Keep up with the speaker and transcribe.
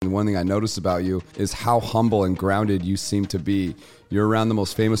And one thing I noticed about you is how humble and grounded you seem to be. You're around the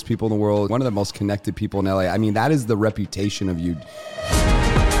most famous people in the world, one of the most connected people in LA. I mean, that is the reputation of you.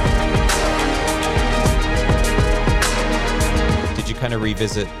 Did you kind of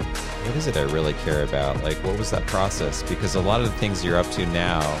revisit, what is it I really care about? Like, what was that process? Because a lot of the things you're up to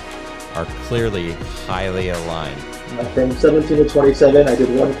now are clearly highly aligned. From 17 to 27, I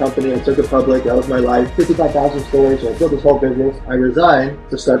did one company. I took it public. That was my life. 55,000 stores. I built this whole business. I resigned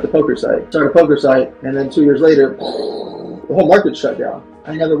to start the poker site. Started a poker site, and then 2 years later, the whole market shut down.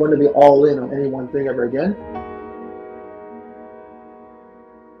 I never wanted to be all in on any one thing ever again.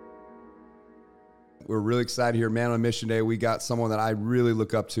 We're really excited here, Man on a Mission Day. We got someone that I really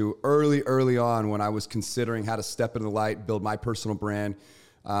look up to early on when I was considering how to step into the light, build my personal brand.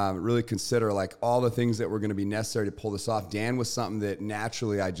 Really consider like all the things that were going to be necessary to pull this off. Dan was something that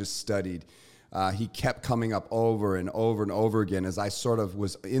naturally I just studied. He kept coming up over and over and over again as I sort of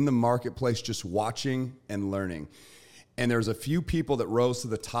was in the marketplace just watching and learning. And there's a few people that rose to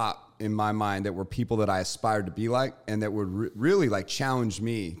the top in my mind that were people that I aspired to be like and that would really like challenge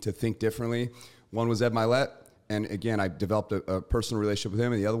me to think differently. One was Ed Milet. And again, I developed a personal relationship with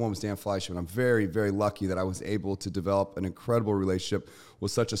him, and the other one was Dan Fleyshman. I'm very, very lucky that I was able to develop an incredible relationship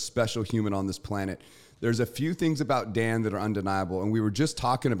with such a special human on this planet. There's a few things about Dan that are undeniable, and we were just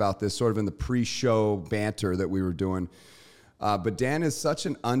talking about this sort of in the pre-show banter that we were doing. But Dan is such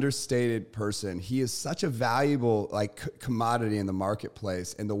an understated person. He is such a valuable commodity in the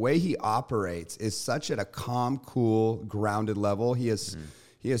marketplace, and the way he operates is such at a calm, cool, grounded level. He has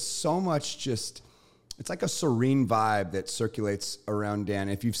so much just... It's like a serene vibe that circulates around Dan.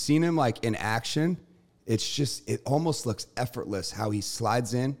 If you've seen him like in action, it almost looks effortless how he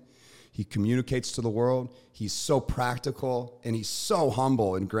slides in. He communicates to the world. He's so practical and he's so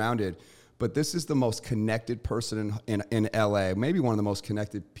humble and grounded. But this is the most connected person in LA, maybe one of the most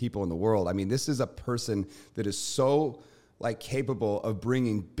connected people in the world. I mean, this is a person that is so capable of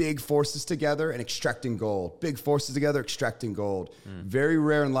bringing big forces together and extracting gold. Big forces together, extracting gold. Very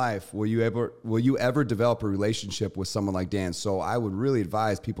rare in life will you ever develop a relationship with someone like Dan. So I would really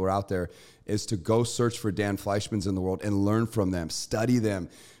advise people who are out there is to go search for Dan Fleyshmans in the world and learn from them, study them.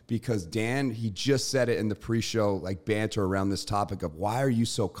 Because Dan, he just said it in the pre-show banter around this topic of why are you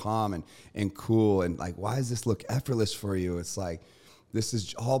so calm and cool and why does this look effortless for you? It's like, this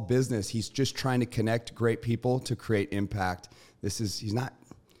is all business. He's just trying to connect great people to create impact. He's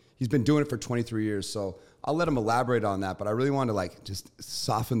been doing it for 23 years. So I'll let him elaborate on that, but I really want to just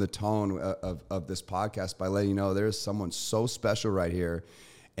soften the tone of this podcast by letting you know there's someone so special right here,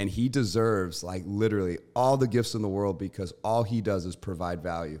 and he deserves literally all the gifts in the world because all he does is provide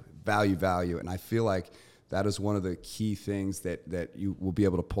value. And I feel like that is one of the key things that you will be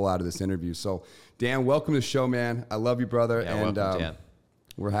able to pull out of this interview. So, Dan, welcome to the show, man. I love you, brother. Yeah, and welcome, Dan.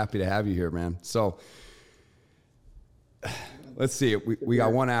 We're happy to have you here, man. So, let's see. We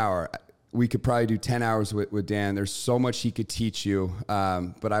got 1 hour. We could probably do 10 hours with Dan. There's so much he could teach you.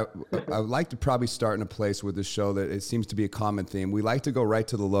 But I would like to probably start in a place with this show that it seems to be a common theme. We like to go right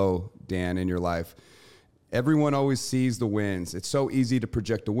to the low, Dan, in your life. Everyone always sees the wins. It's so easy to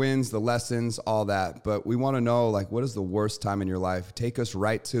project the wins, the lessons, all that. But we want to know, what is the worst time in your life? Take us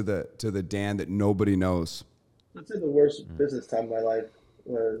right to the Dan that nobody knows. I'd say the worst business time of my life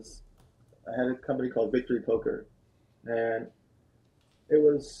was I had a company called Victory Poker. And it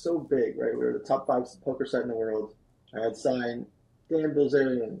was so big, right? We were the top 5 poker site in the world. I had signed Dan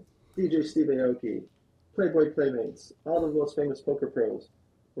Bilzerian, DJ Steve Aoki, Playboy Playmates, all the most famous poker pros.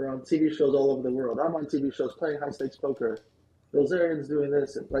 We're on TV shows all over the world. I'm on TV shows playing high-stakes poker. Bilzerian's doing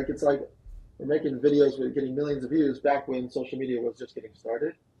this. It's like we're making videos. We're getting millions of views back when social media was just getting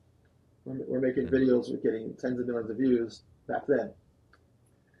started. We're making videos. We're getting tens of millions of views back then.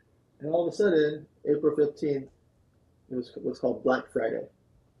 And all of a sudden, April 15th, it was what's called Black Friday.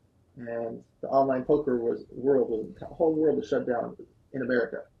 And the online poker the whole world was shut down in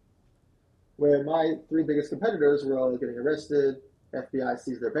America. Where my 3 biggest competitors were all getting arrested. FBI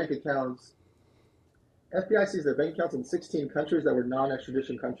seized their bank accounts. FBI seized their bank accounts in 16 countries that were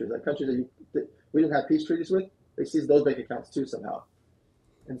non-extradition countries, countries that we didn't have peace treaties with. They seized those bank accounts too somehow.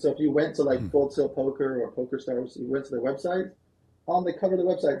 And so if you went to Full Tilt Poker or Poker Stars, you went to their website, on the cover of the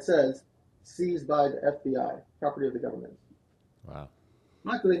website says, seized by the FBI, property of the government. Wow.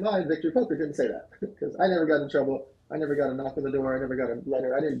 Luckily, mine, Victory Poker, didn't say that because I never got in trouble. I never got a knock on the door. I never got a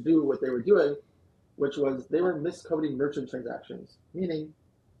letter. I didn't do what they were doing, which was they were miscoding merchant transactions, meaning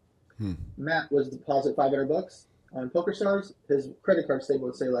Matt was deposit $500 on PokerStars. His credit card statement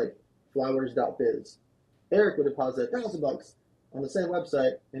would say flowers.biz. Eric would deposit $1,000 on the same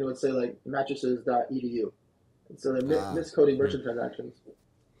website, and it would say mattresses.edu. And so they're miscoding merchant transactions.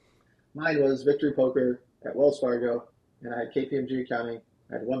 Mine was Victory Poker at Wells Fargo, and I had KPMG accounting.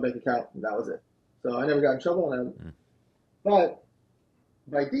 I had one bank account, and that was it. So I never got in trouble. But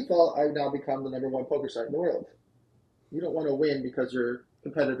by default, I've now become the number one poker site in the world. You don't want to win because your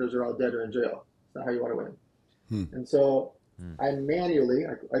competitors are all dead or in jail. That's not how you want to win. And so I manually,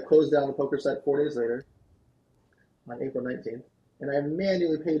 I closed down the poker site 4 days later on April 19th, and I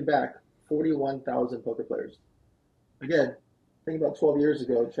manually paid back 41,000 poker players. Again, think about 12 years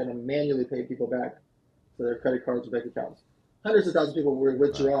ago, trying to manually pay people back to their credit cards or bank accounts. Hundreds of thousands of people were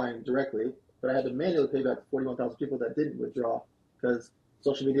withdrawing directly, but I had to manually pay back 41,000 people that didn't withdraw because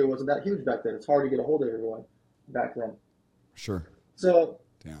social media wasn't that huge back then. It's hard to get a hold of everyone back then. Sure. So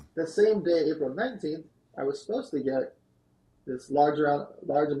the same day, April 19th, I was supposed to get this large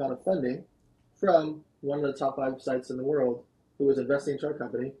amount of funding from one of the top 5 sites in the world who was investing into our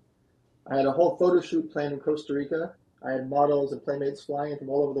company. I had a whole photo shoot planned in Costa Rica. I had models and playmates flying from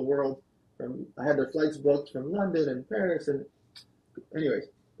all over the world. I had their flights booked from London and Paris. And anyways,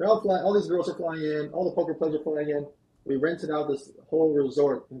 they're all flying. All these girls are flying in. All the poker players are flying in. We rented out this whole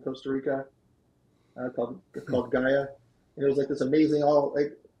resort in Costa Rica called Gaia. And it was like this amazing, we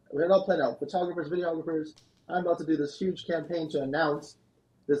had it all planned out. Photographers, videographers. I'm about to do this huge campaign to announce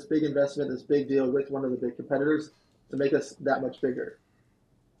this big investment, this big deal with one of the big competitors to make us that much bigger.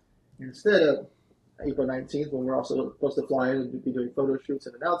 Instead of April 19th, when we're also supposed to fly in and be doing photo shoots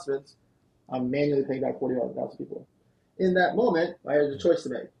and announcements, I'm manually paying back 41,000 people. In that moment, I had a choice to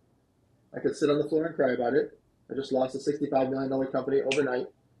make. I could sit on the floor and cry about it. I just lost a $65 million company overnight.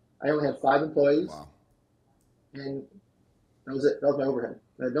 I only had 5 employees. Wow. And that was it. That was my overhead.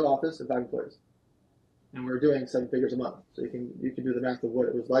 I had no office and 5 employees. And we were doing 7 figures a month. So you can do the math of what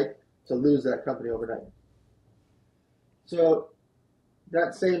it was like to lose that company overnight. So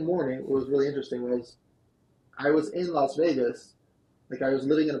that same morning, what was really interesting was I was in Las Vegas. Like I was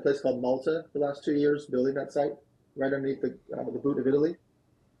living in a place called Malta for the last 2 years, building that site right underneath the boot of Italy.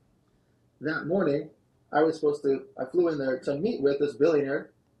 That morning, I flew in there to meet with this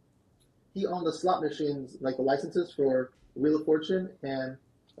billionaire. He owned the slot machines, like the licenses for Wheel of Fortune and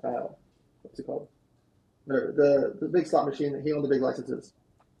what's it called? The big slot machine. He owned the big licenses.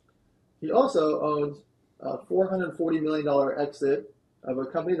 He also owned a $440 million exit of a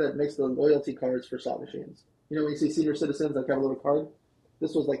company that makes the loyalty cards for slot machines. You know, when you see senior citizens that have a little card,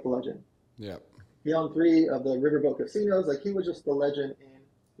 this was like the legend. Yep. He owned 3 of the riverboat casinos. Like he was just the legend in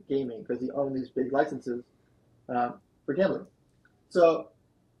gaming because he owned these big licenses for gambling. So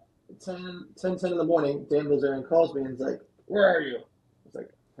 10 in the morning, Dan Bilzerian calls me and he's like, "Where are you?" I was like,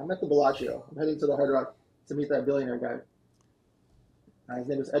 "I'm at the Bellagio. I'm heading to the Hard Rock to meet that billionaire guy." His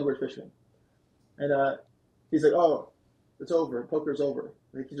name is Edward Fishman. And he's like, "Oh, it's over. Poker's over."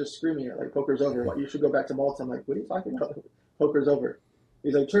 Like he's just screaming it like poker's over. Like, you should go back to Malta. I'm like, "What are you talking about? Poker's over."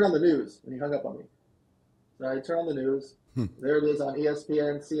 He's like, "Turn on the news," and he hung up on me. So I turn on the news. There it is on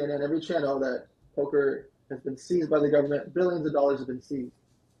ESPN, CNN, every channel that poker has been seized by the government. Billions of dollars have been seized.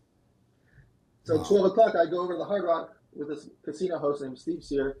 So at 12 o'clock, I go over to the Hard Rock with this casino host named Steve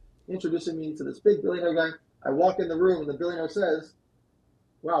Sear, introducing me to this big billionaire guy. I walk in the room, and the billionaire says,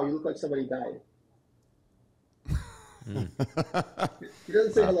 "Wow, you look like somebody died." He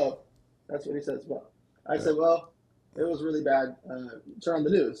doesn't say hello. That's what he says. Well, I said, "Well, it was really bad. Turn on the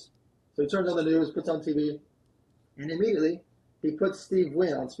news." So he turns on the news, puts on TV, and immediately he puts Steve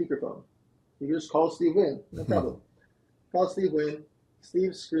Wynn on speakerphone. He just calls Steve Wynn, no problem. Calls Steve Wynn.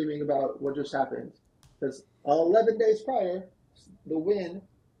 Steve's screaming about what just happened. Because 11 days prior, the Wynn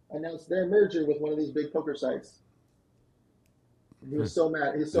announced their merger with one of these big poker sites. And he was so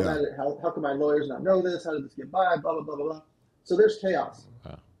mad. He was so mad at how come my lawyers not know this? How did this get by? Blah, blah, blah, blah, blah. So there's chaos.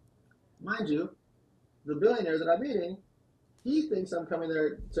 Wow. Mind you, the billionaire that I'm meeting, he thinks I'm coming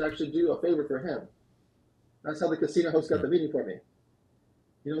there to actually do a favor for him. That's how the casino host got the meeting for me.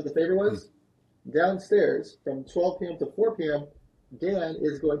 You know what the favor was? Downstairs from 12 p.m. to 4 p.m., Dan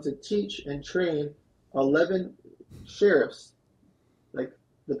is going to teach and train 11 sheriffs, like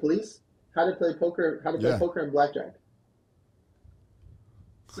the police, how to play poker and blackjack.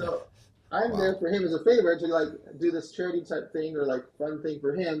 So I'm there for him as a favor to like do this charity type thing or like fun thing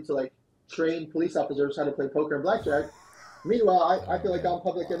for him to like train police officers how to play poker and blackjack. Meanwhile, I feel like I'm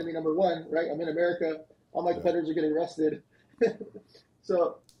public enemy number 1, right? I'm in America. All my competitors are getting arrested.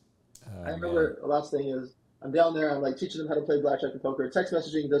 So I remember the last thing is I'm down there. I'm like teaching them how to play blackjack and poker. Text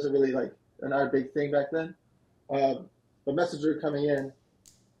messaging doesn't really like another big thing back then. But messages are coming in.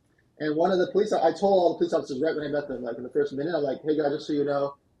 And one of the police, I told all the police officers right when I met them, like in the first minute, I'm like, "Hey guys, just so you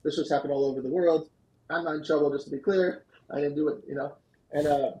know, this just happened all over the world. I'm not in trouble, just to be clear. I didn't do it, you know." And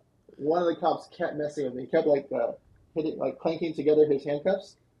one of the cops kept messing with me. He kept like hitting, like clanking together his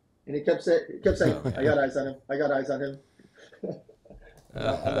handcuffs And he kept saying, I got eyes on him. I got eyes on him.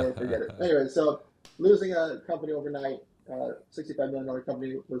 I'll never forget it. Anyway, so losing a company overnight, $65 million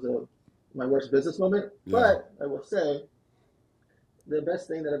company, was my worst business moment. Yeah. But I will say the best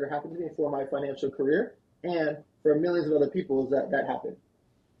thing that ever happened to me for my financial career and for millions of other people is that happened.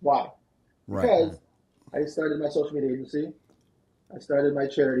 Why? Right. Because I started my social media agency. I started my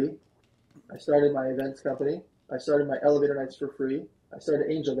charity. I started my events company. I started my elevator nights for free. I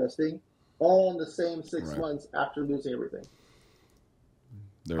started angel investing, all in the same 6 months after losing everything.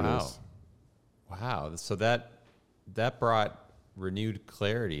 There it is. Wow. So that brought renewed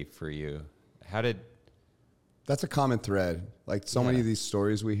clarity for you. That's a common thread. Like so many of these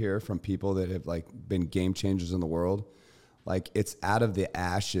stories we hear from people that have like been game changers in the world, like it's out of the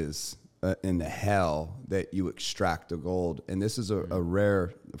ashes in the hell that you extract the gold. And this is a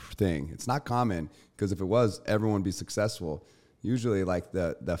rare thing. It's not common, because if it was, everyone would be successful. Usually like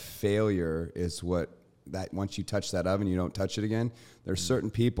the failure is what, that once you touch that oven, you don't touch it again. There's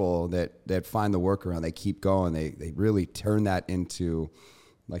certain people that find the workaround. They keep going. They really turn that into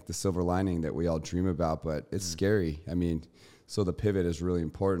like the silver lining that we all dream about, but it's scary. I mean, so the pivot is really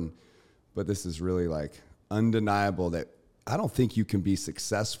important, but this is really like undeniable that I don't think you can be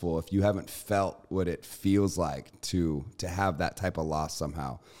successful if you haven't felt what it feels like to have that type of loss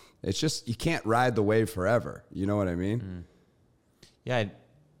somehow. It's just, you can't ride the wave forever. You know what I mean? Yeah.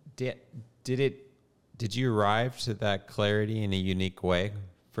 Did you arrive to that clarity in a unique way?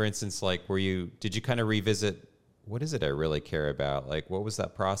 For instance, like did you kind of revisit, what is it I really care about? Like, what was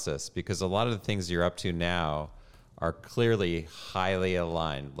that process? Because a lot of the things you're up to now are clearly highly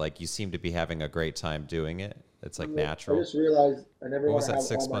aligned. Like you seem to be having a great time doing it. It's like natural. I just realized I never want to have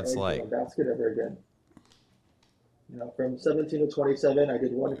all my eggs in a basket ever again. You know, from 17 to 27, I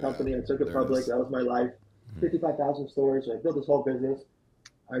did one company. I took it public. That was my life. 55,000 stores. I built this whole business.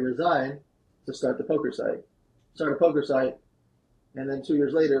 I resigned to start the poker site. Started a poker site, and then 2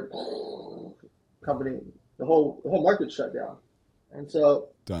 years later, company, the whole market shut down. And so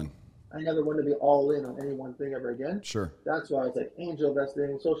done. I never wanted to be all in on any one thing ever again. Sure. That's why it's like angel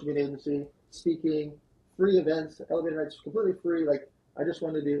investing, social media agency, speaking, free events, elevator nights, completely free. Like I just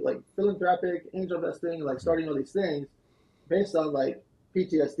wanted to do like philanthropic, angel investing, like starting all these things based on like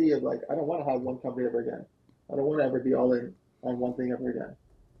PTSD of like, I don't want to have one company ever again. I don't want to ever be all in on one thing ever again.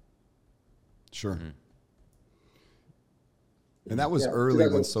 Sure. And that was early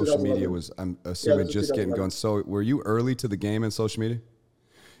when social media was, I'm assuming, just getting going. So were you early to the game in social media?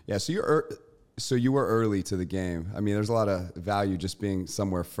 Yeah. So you were early to the game. I mean, there's a lot of value just being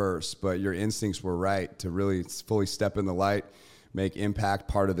somewhere first, but your instincts were right to really fully step in the light, make impact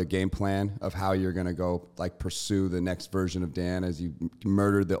part of the game plan of how you're going to go like pursue the next version of Dan as you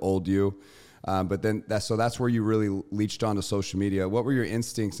murdered the old you. But then that's where you really leached onto social media. What were your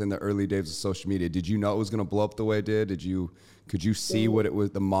instincts in the early days of social media? Did you know it was going to blow up the way it did? Could you see what it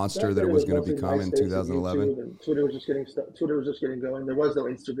was, the monster that it was going to become in 2011? Twitter was just getting going. There was no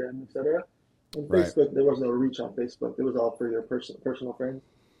Instagram, etc. And Facebook, there was no reach on Facebook. It was all for your personal friends.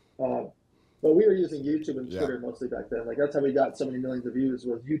 But we were using YouTube and Twitter mostly back then. Like that's how we got so many millions of views,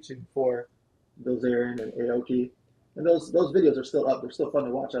 was YouTube for Bilzerian and Aoki. And those videos are still up. They're still fun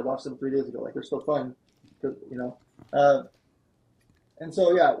to watch. I watched them 3 days ago. Like they're still fun, you know. And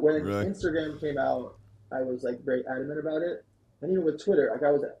so when Instagram came out, I was like very adamant about it. And even with Twitter, like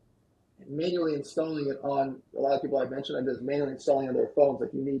I was manually installing it on a lot of people I mentioned. I was manually installing on their phones.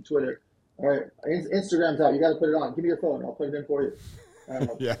 Like you need Twitter. All right, Instagram's out. You got to put it on. Give me your phone. I'll put it in for you.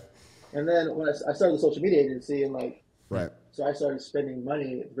 And then when I started the social media agency and so I started spending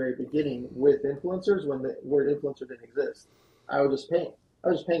money at the very beginning with influencers when the word influencer didn't exist. I was just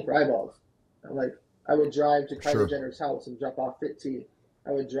paying for eyeballs. I would drive to Kylie Jenner's house and drop off Fit Tea.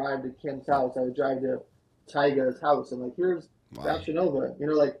 I would drive to Kim's house. I would drive to Tyga's house. And here's Fashion Nova. You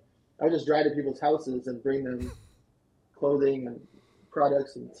know, I would just drive to people's houses and bring them clothing and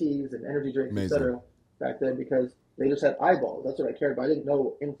products and teas and energy drinks, etc. back then because they just had eyeballs. That's what I cared about. I didn't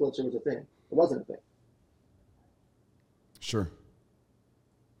know influencer was a thing. It wasn't a thing. Sure.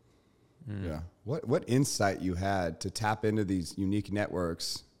 Yeah. What insight you had to tap into these unique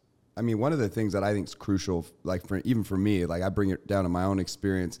networks? I mean, one of the things that I think is crucial, even for me, I bring it down to my own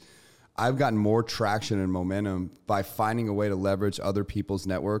experience. I've gotten more traction and momentum by finding a way to leverage other people's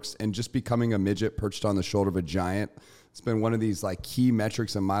networks and just becoming a midget perched on the shoulder of a giant. It's been one of these key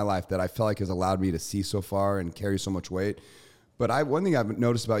metrics in my life that I feel like has allowed me to see so far and carry so much weight. But one thing I've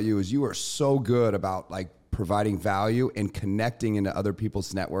noticed about you is you are so good about providing value and connecting into other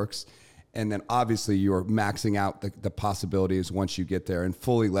people's networks And then obviously you're maxing out the possibilities once you get there and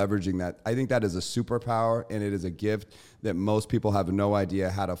fully leveraging that. I think that is a superpower, and it is a gift that most people have no idea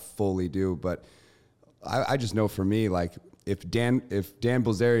how to fully do. But I just know for me, like if Dan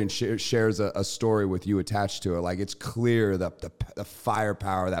Bilzerian shares a story with you attached to it, like it's clear the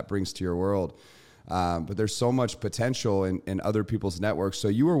firepower that brings to your world. But there's so much potential in other people's networks. So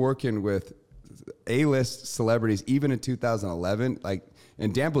you were working with A-list celebrities even in 2011, like,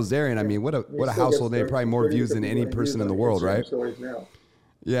 and Dan Bilzerian, I mean, what a household name, probably more views than any person in the world, right?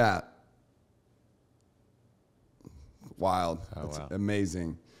 Yeah. Wild. That's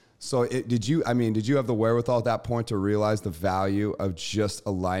amazing. So did you have the wherewithal at that point to realize the value of just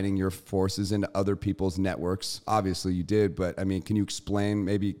aligning your forces into other people's networks? Obviously you did, but I mean, can you explain,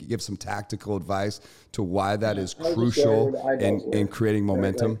 maybe give some tactical advice to why that is crucial in creating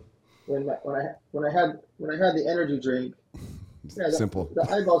momentum? Like when I had the energy drink, simple.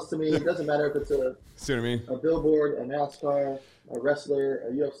 The eyeballs to me, it doesn't matter if it's See what I mean? a billboard, a NASCAR, a wrestler,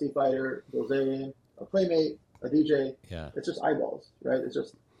 a UFC fighter, a Bilzerian, a playmate, a DJ. Yeah. It's just eyeballs, right? It's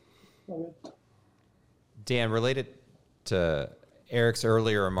just. Dan, related to Eric's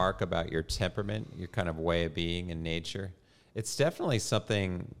earlier remark about your temperament, your kind of way of being in nature, it's definitely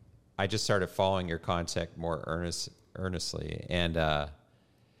something. I just started following your content more earnestly, and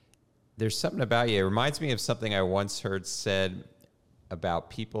there's something about you. It reminds me of something I once heard said about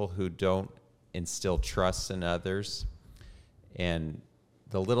people who don't instill trust in others. And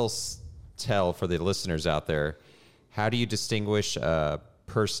the little tell for the listeners out there, how do you distinguish a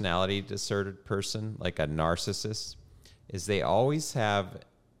personality disordered person, like a narcissist? Is they always have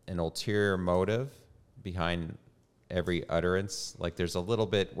an ulterior motive behind every utterance. Like there's a little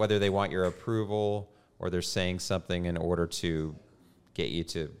bit, whether they want your approval or they're saying something in order to get you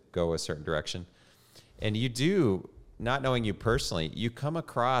to go a certain direction. And you do, not knowing you personally, you come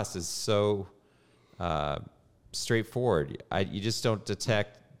across as so straightforward. You just don't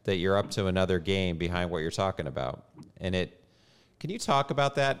detect that you're up to another game behind what you're talking about. And can you talk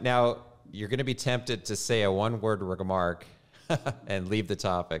about that? Now, you're going to be tempted to say a one-word remark and leave the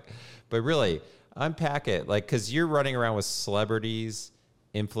topic. But really, unpack it. Like, because you're running around with celebrities,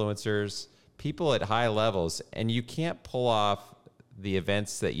 influencers, people at high levels, and you can't pull off the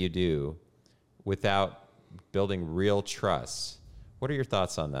events that you do without building real trust. What are your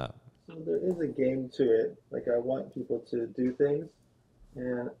thoughts on that? So there is a game to it. Like I want people to do things,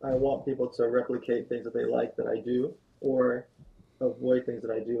 and I want people to replicate things that they like that I do, or avoid things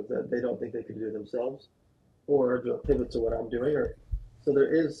that I do that they don't think they could do themselves, or do a pivot to what I'm doing. Or so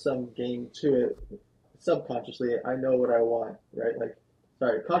there is some game to it. Subconsciously, I know what I want, right?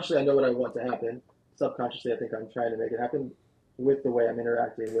 Consciously, I know what I want to happen. Subconsciously, I think I'm trying to make it happen with the way I'm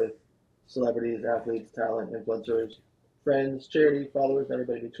interacting with celebrities, athletes, talent, influencers, friends, charity, followers, and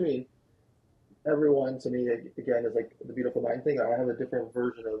everybody between. Everyone, to me, again, is like the beautiful mind thing. I have a different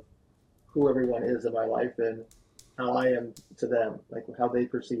version of who everyone is in my life and how I am to them, like how they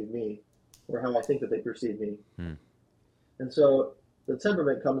perceive me or how I think that they perceive me. And so the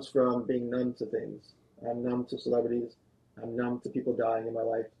temperament comes from being numb to things. I'm numb to celebrities. I'm numb to people dying in my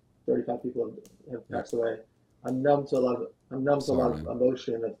life. 35 people have passed away. I'm numb to a lot of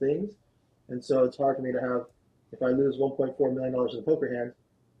emotion of things. And so it's hard for me to have, if I lose $1.4 million in a poker hand,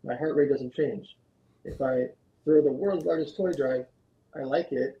 my heart rate doesn't change. If I throw the world's largest toy drive, I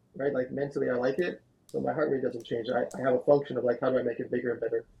like it, right? Like mentally I like it, but my heart rate doesn't change. I have a function of like, how do I make it bigger and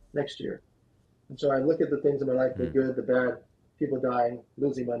better next year? And so I look at the things in my life, the good, the bad, people dying,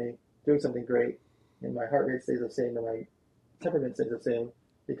 losing money, doing something great, and my heart rate stays the same and my temperament stays the same,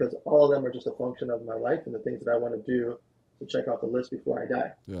 because all of them are just a function of my life and the things that I want to do to check off the list before I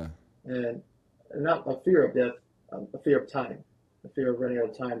die. Yeah. And not a fear of death, a fear of time, a fear of running out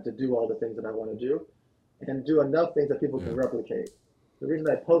of time to do all the things that I want to do and do enough things that people can replicate. The reason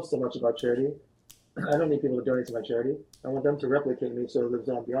I post so much about charity, I don't need people to donate to my charity. I want them to replicate me so it lives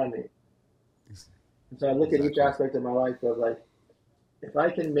on beyond me. And so I look at each aspect of my life of like, if I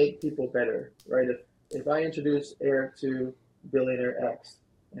can make people better, right? If I introduce Eric to Billionaire X,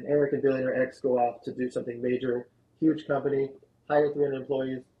 and Eric and Billionaire X go off to do something major, huge company, hire 300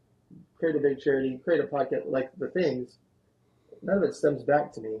 employees, create a big charity, create a podcast, like the things, none of it stems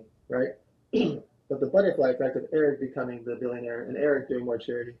back to me, right? But the butterfly effect of Eric becoming the billionaire and Eric doing more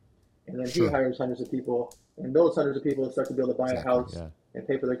charity, and then he hires hundreds of people, and those hundreds of people start to be able to buy a house and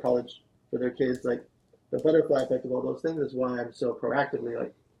pay for their college for their kids. Like the butterfly effect of all those things is why I'm so proactively,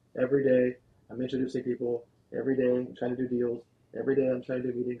 like every day I'm introducing people, every day I'm trying to do deals, every day I'm trying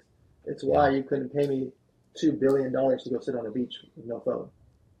to do meetings. It's why you couldn't pay me $2 billion to go sit on a beach with no phone.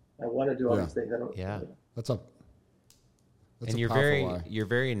 I want to do all these things. I don't. That's a That's and a you're powerful why. you're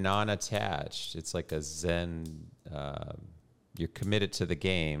very non-attached. It's like a Zen. You're committed to the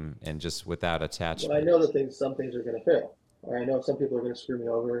game and just without attachment. Well, I know that some things are going to fail. Or I know some people are going to screw me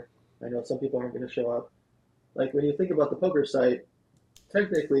over. I know some people aren't going to show up. Like when you think about the poker site,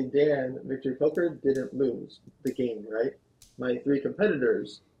 technically Dan Victory Poker didn't lose the game, right? My three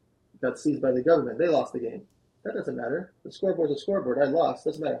competitors got seized by the government. They lost the game. That doesn't matter. The scoreboard's a scoreboard. I lost.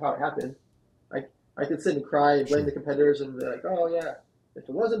 Doesn't matter how it happened. I could sit and cry and blame the competitors and be like, oh yeah, if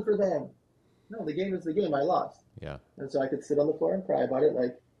it wasn't for them. No, the game is the game. I lost. Yeah. And so I could sit on the floor and cry about it,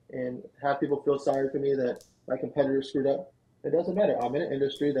 and have people feel sorry for me that my competitors screwed up. It doesn't matter. I'm in an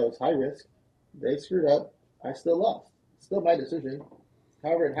industry that was high risk. They screwed up. I still lost. It's still my decision.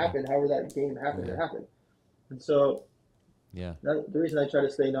 However it happened, however that game happened, it happened. And so the reason I try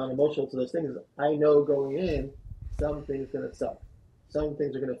to stay non-emotional to those things is I know going in, something's going to suck. Some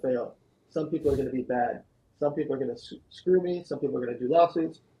things are going to fail. Some people are going to be bad. Some people are going to screw me. Some people are going to do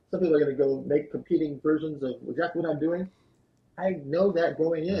lawsuits. Some people are going to go make competing versions of exactly what I'm doing. I know that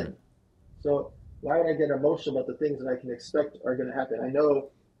going in. So why would I get emotional about the things that I can expect are going to happen? I know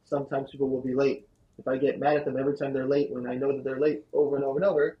sometimes people will be late. If I get mad at them every time they're late, when I know that they're late over and over and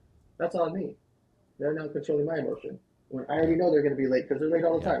over, that's on me. They're not controlling my emotion. When I already know they're going to be late because they're late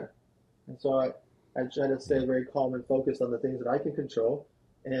all the time. And so I try to stay very calm and focused on the things that I can control.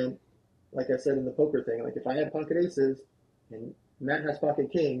 And like I said in the poker thing, like if I had pocket aces and Matt has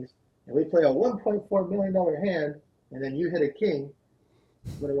pocket kings, and we play a $1.4 million hand, and then you hit a king,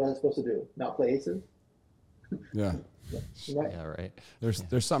 what am I supposed to do? Not play aces? Yeah. Yeah, right.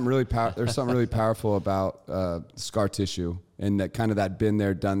 There's something really powerful about scar tissue and that kind of that been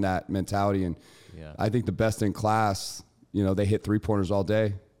there, done that mentality. And I think the best in class, they hit 3-pointers all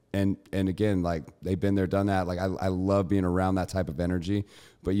day. And again, like they've been there, done that. Like I love being around that type of energy.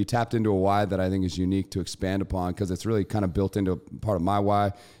 But you tapped into a why that I think is unique to expand upon because it's really kind of built into part of my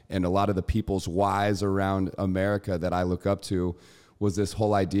why and a lot of the people's whys around America that I look up to was this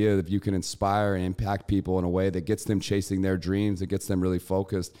whole idea that you can inspire and impact people in a way that gets them chasing their dreams, that gets them really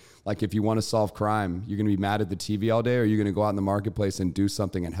focused. Like if you want to solve crime, you're going to be mad at the TV all day or you're going to go out in the marketplace and do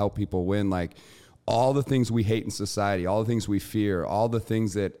something and help people win. Like all the things we hate in society, all the things we fear, all the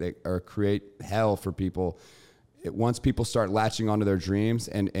things that create hell for people, once people start latching onto their dreams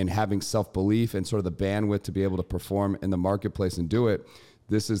and having self-belief and sort of the bandwidth to be able to perform in the marketplace and do it,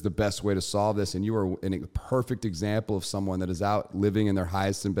 this is the best way to solve this. And you are a perfect example of someone that is out living in their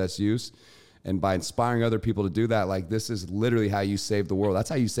highest and best use. And by inspiring other people to do that, like this is literally how you save the world. That's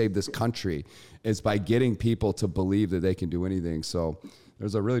how you save this country, is by getting people to believe that they can do anything. So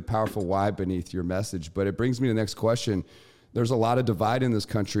there's a really powerful why beneath your message. But it brings me to the next question. There's a lot of divide in this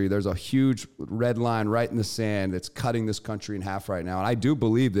country. There's a huge red line right in the sand that's cutting this country in half right now. And I do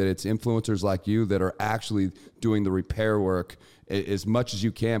believe that it's influencers like you that are actually doing the repair work as much as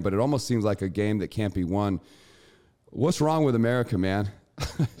you can, but it almost seems like a game that can't be won. What's wrong with America, man?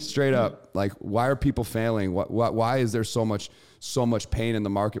 Straight up. Like, why are people failing? Why is there so much pain in the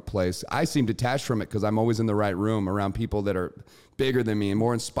marketplace? I seem detached from it because I'm always in the right room around people that are bigger than me and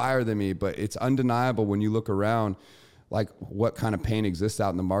more inspired than me, but it's undeniable when you look around like what kind of pain exists out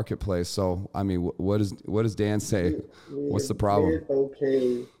in the marketplace. So, I mean, what does Dan say? What's the problem? We made it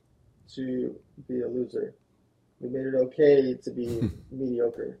okay to be a loser. We made it okay to be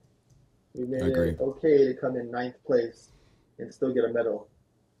mediocre. We made it okay to come in 9th place and still get a medal.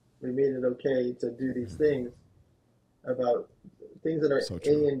 We made it okay to do these things about things that are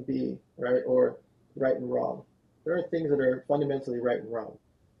A and B, right? Or right and wrong. There are things that are fundamentally right and wrong.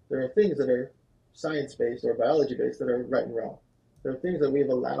 There are things that are science-based or biology-based that are right and wrong. There are things that we've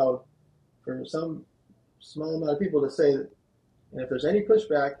allowed for some small amount of people to say that, and if there's any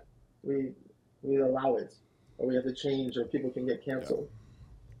pushback, we allow it, or we have to change, or people can get canceled.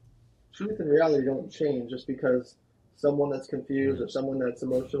 Yeah. Truth and reality don't change just because someone that's confused or someone that's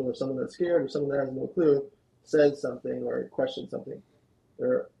emotional or someone that's scared or someone that has no clue says something or questions something.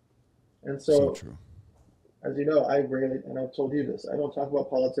 And so true. As you know, I rarely, and I've told you this, I don't talk about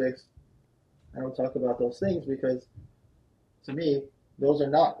politics. I don't talk about those things because, to me, those are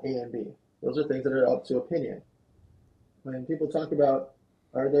not A and B. Those are things that are up to opinion. When people talk about,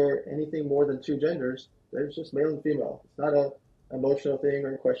 are there anything more than 2 genders, there's just male and female. It's not an emotional thing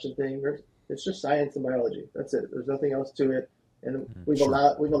or a question thing. It's just science and biology. That's it. There's nothing else to it. And we've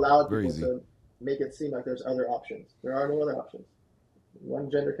allowed people to make it seem like there's other options. There are no other options.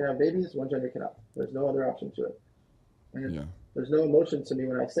 One gender can have babies, one gender cannot. There's no other option to it. And there's no emotion to me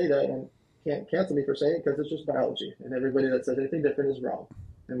when I say that, and can't cancel me for saying it because it's just biology. And everybody that says anything different is wrong.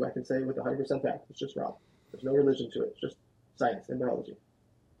 And I can say with 100% fact, it's just wrong. There's no religion to it. It's just science and biology.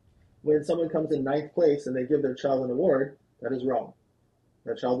 When someone comes in 9th place and they give their child an award, That is wrong.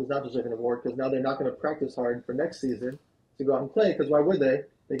 That child does not deserve an award because now they're not going to practice hard for next season to go out and play because why would they?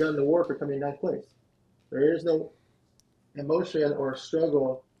 They got an award for coming in ninth place. There is no emotion or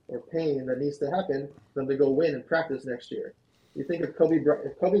struggle or pain that needs to happen for them to go win and practice next year. You think if Kobe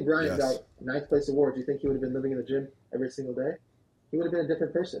Bryant got ninth place award, do you think he would have been living in the gym every single day? He would have been a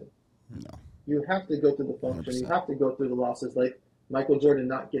different person. No. You have to go through the function. 100%. You have to go through the losses, like Michael Jordan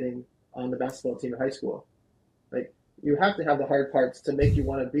not getting on the basketball team in high school. Like, you have to have the hard parts to make you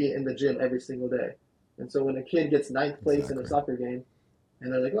want to be in the gym every single day. And so when a kid gets ninth place in a soccer game,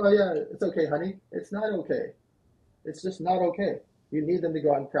 and they're like, oh, yeah, it's okay, honey. It's not okay. It's just not okay. You need them to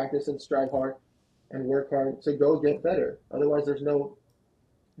go out and practice and strive hard and work hard to go get better. Otherwise, there's no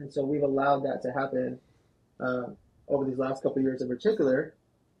 – and so we've allowed that to happen over these last couple of years in particular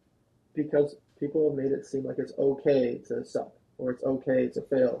because people have made it seem like it's okay to suck or it's okay to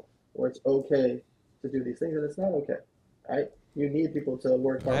fail or it's okay to do these things, and it's not okay, right? You need people to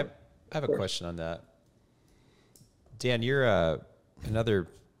work hard. I have a question on that. Dan, you're another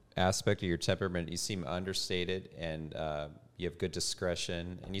aspect of your temperament. You seem understated and you have good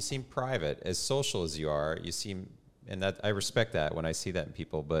discretion and you seem private. As social as you are, you seem, and that I respect that when I see that in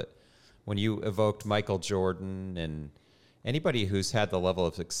people, but when you evoked Michael Jordan and anybody who's had the level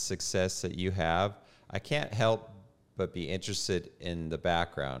of success that you have, I can't help but be interested in the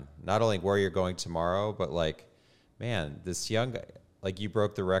background. Not only where you're going tomorrow, but like, man, this young guy, like you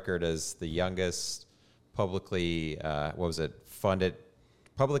broke the record as the youngest publicly, funded,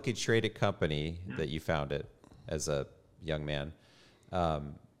 publicly traded company that you founded as a young man.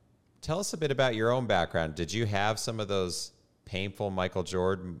 Tell us a bit about your own background. Did you have some of those painful Michael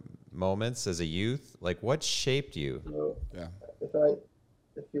Jordan moments as a youth? Like, what shaped you? So,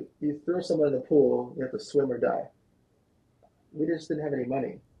 if you throw someone in the pool, you have to swim or die. We just didn't have any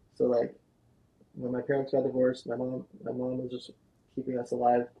money. So like when my parents got divorced, my mom was just keeping us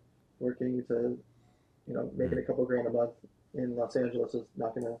alive, working to, making a couple grand a month in Los Angeles is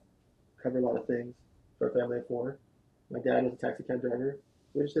not going to cover a lot of things for a family of four. My dad was a taxi cab driver.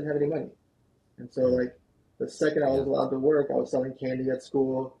 We just didn't have any money. And so like the second I was allowed to work, I was selling candy at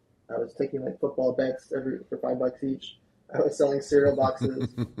school. I was taking like football bets for $5 each. I was selling cereal boxes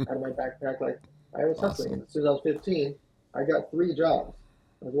out of my backpack. Like I was hustling. As soon as I was 15, I got 3 jobs.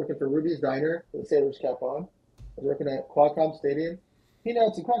 I was working for Ruby's Diner with a sailor's cap on. I was working at Qualcomm Stadium.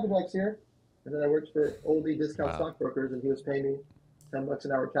 Peanuts and Cracker Jacks here. And then I worked for Oldie Discount Stockbrokers, and he was paying me $10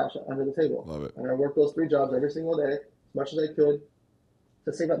 an hour cash under the table. Love it. And I worked those 3 jobs every single day, as much as I could,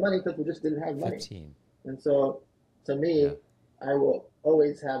 to save up money because we just didn't have money. 15. And so, to me, I will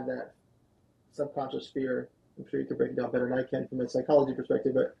always have that subconscious fear. I'm sure you can break it down better than I can from a psychology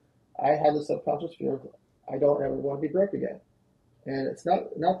perspective, but I have the subconscious fear of I don't ever want to be broke again. And it's not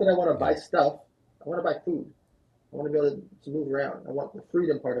that I want to buy stuff. I want to buy food. I want to be able to move around. I want the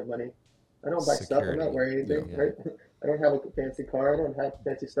freedom part of money. I don't buy stuff. I'm not wearing anything, right? I don't have a fancy car. I don't have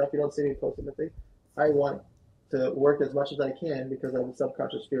fancy stuff. You don't see me posting anything. I want to work as much as I can because I have a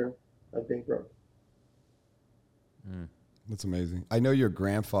subconscious fear of being broke. That's amazing. I know your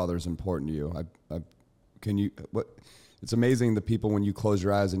grandfather is important to you. It's amazing the people when you close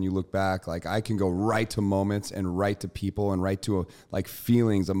your eyes and you look back, like I can go right to moments and right to people and right to like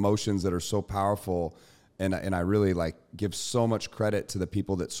feelings, emotions that are so powerful. And I really like give so much credit to the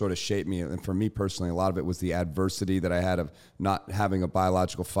people that sort of shaped me. And for me personally, a lot of it was the adversity that I had of not having a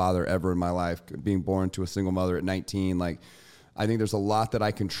biological father ever in my life, being born to a single mother at 19. Like, I think there's a lot that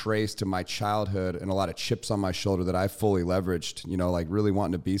I can trace to my childhood and a lot of chips on my shoulder that I fully leveraged, like really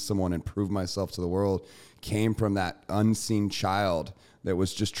wanting to be someone and prove myself to the world came from that unseen child that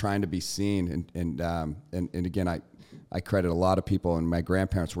was just trying to be seen. And again, I credit a lot of people, and my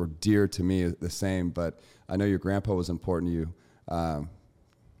grandparents were dear to me the same, but I know your grandpa was important to you.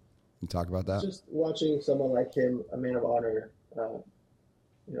 You talk about that? Just watching someone like him, a man of honor,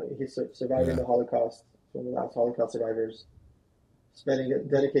 he's surviving the Holocaust, one of the last Holocaust survivors,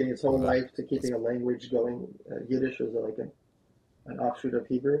 dedicating his whole life to keeping a language going. Yiddish was like an offshoot of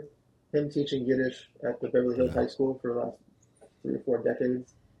Hebrew. Him teaching Yiddish at the Beverly Hills High School for the last 3 or 4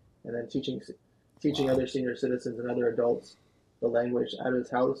 decades, and then teaching other senior citizens and other adults the language out of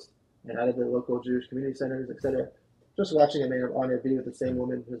his house and out of the local Jewish community centers, etc. Just watching a man of honor be with the same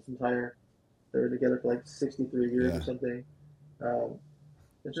woman they were together for like 63 years or something.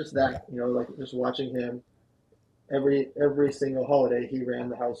 It's just that, like just watching him every single holiday, he ran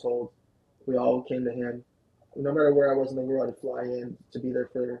the household. We all came to him. No matter where I was in the world, I'd fly in to be there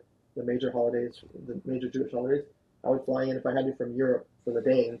for the major holidays, the major Jewish holidays. I would fly in if I had to from Europe for the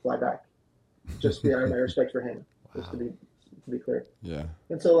day and fly back. Just out of my respect for him, just to be clear. Yeah.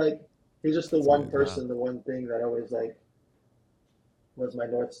 And so like he's just the one person, the one thing that always like was my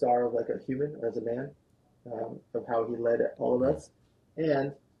North Star of like a human, as a man, of how he led all of us.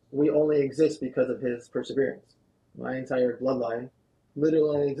 And we only exist because of his perseverance. My entire bloodline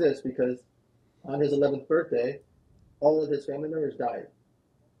literally only exists because on his 11th birthday, all of his family members died.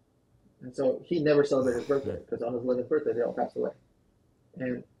 And so he never celebrated his birthday because on his 11th birthday, they all passed away.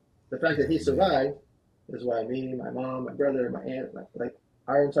 And the fact that he survived is why me, my mom, my brother, my aunt, like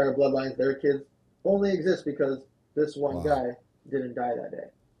our entire bloodlines, their kids, only exist because this one guy didn't die that day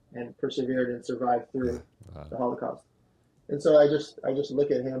and persevered and survived through the Holocaust. And so I just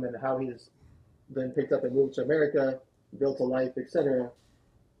look at him and how he's been picked up and moved to America, built a life, etc.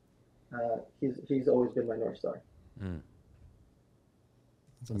 He's always been my North Star.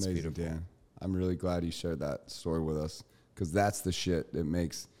 That's amazing, Dan. I'm really glad you shared that story with us, because that's the shit that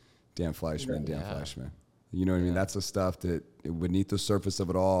makes Dan Fleyshman Dan Fleyshman. You know what I mean? That's the stuff that beneath the surface of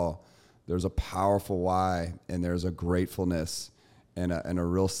it all, there's a powerful why, and there's a gratefulness and a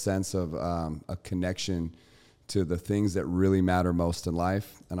real sense of a connection to the things that really matter most in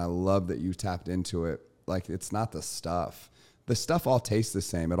life. And I love that you tapped into it. Like, it's not the stuff. The stuff all tastes the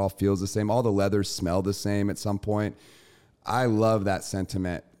same. It all feels the same. All the leathers smell the same at some point. I love that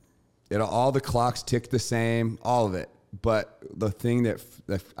sentiment. All the clocks tick the same, all of it. But the thing that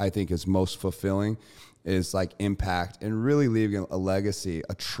I think is most fulfilling is like impact and really leaving a legacy,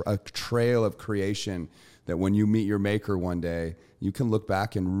 a trail of creation that when you meet your maker one day, you can look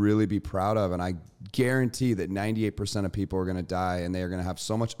back and really be proud of. And I guarantee that 98% of people are going to die, and they are going to have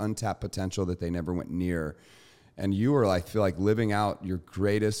so much untapped potential that they never went near. And you are like, feel like living out your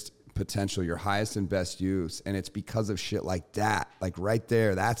greatest potential, your highest and best use. And it's because of shit like that, like right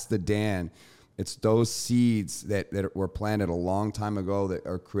there, that's the Dan. It's those seeds that were planted a long time ago that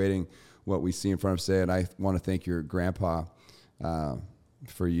are creating what we see in front of us today. And I want to thank your grandpa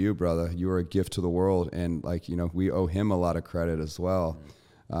for you, brother. You are a gift to the world. And like, you know, we owe him a lot of credit as well.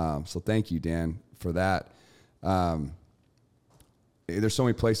 So thank you, Dan, for that. There's so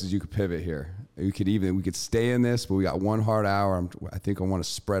many places you could pivot here. We could stay in this, but we got 1 hard hour. I think I want to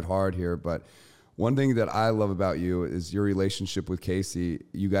spread hard here. But one thing that I love about you is your relationship with Casey.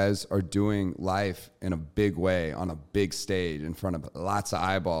 You guys are doing life in a big way on a big stage in front of lots of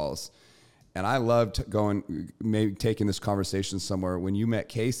eyeballs. And I loved maybe taking this conversation somewhere. When you met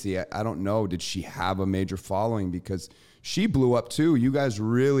Casey, I don't know, did she have a major following? Because she blew up too. You guys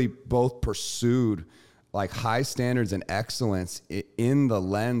really both pursued like high standards and excellence in the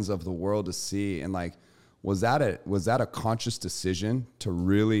lens of the world to see. And like, was that a conscious decision to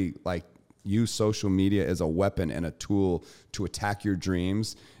really like use social media as a weapon and a tool to attack your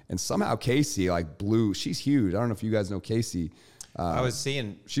dreams? And somehow Casey like she's huge. I don't know if you guys know Casey. I was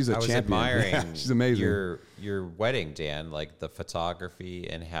seeing. She's a champion. Admiring. Yeah, she's amazing. Your wedding, Dan, like the photography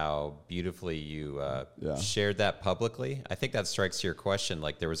and how beautifully you shared that publicly. I think that strikes to your question.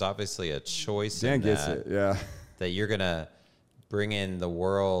 Like there was obviously a choice. Dan gets it. Yeah. That you're gonna bring in the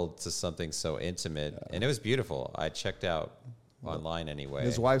world to something so intimate, and it was beautiful. I checked out online anyway.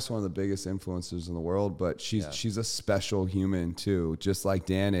 His wife's one of the biggest influencers in the world, but she's a special human too, just like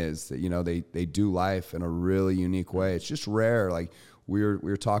Dan is. That, you know, they do life in a really unique way. It's just rare. Like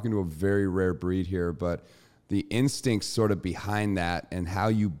we're talking to a very rare breed here, but the instincts sort of behind that and how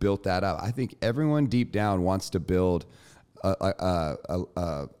you built that up. I think everyone deep down wants to build a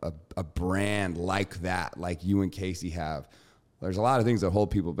brand like that, like you and Casey have. There's a lot of things that hold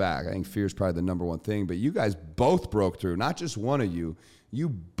people back. I think fear is probably the number one thing, but you guys both broke through, not just one of you. You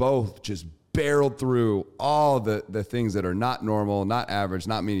both just barreled through all the things that are not normal, not average,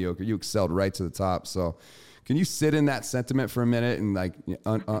 not mediocre. You excelled right to the top. So can you sit in that sentiment for a minute and like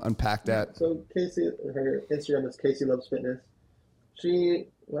unpack that? So Casey, her Instagram is Casey Loves Fitness.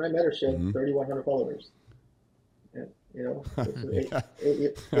 When I met her, she had 3,100 followers. And, you know,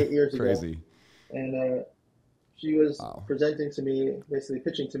 eight years ago. Crazy. And, she was presenting to me, basically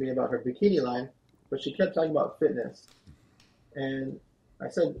pitching to me about her bikini line, but she kept talking about fitness. And I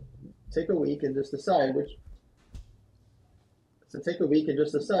said, take a week and just decide which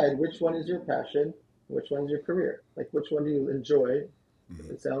one is your passion, which one is your career. Like, which one do you enjoy?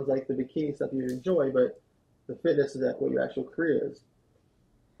 Mm-hmm. It sounds like the bikini stuff you enjoy, but the fitness is what your actual career is.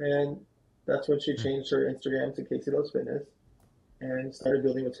 And that's when she changed her Instagram to Casey Loves Fitness and started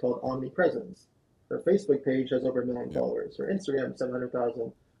building what's called omnipresence. Her Facebook page has over 1 million followers. Her Instagram,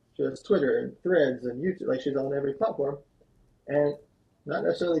 700,000. She has Twitter and Threads and YouTube. Like, she's on every platform. And not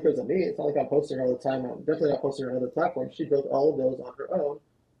necessarily because of me. It's not like I'm posting her all the time. I'm definitely not posting her on other platforms. She built all of those on her own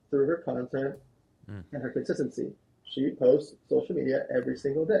through her content and her consistency. She posts social media every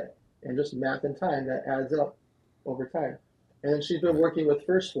single day. And just math and time, that adds up over time. And she's been working with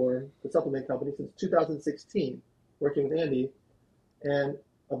First Form, the supplement company, since 2016, working with Andy. and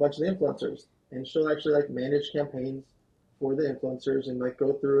a bunch of the influencers. And she'll actually like manage campaigns for the influencers and like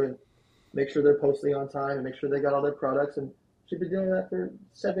go through and make sure they're posting on time and make sure they got all their products. And she's been doing that for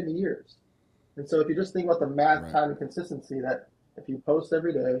 7 years. And so if you just think about the math, Right. time, and consistency, that if you post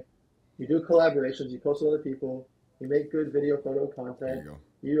every day, you do collaborations, you post with other people, you make good video, photo content,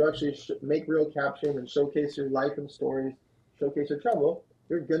 you actually make real caption and showcase your life and stories, showcase your travel,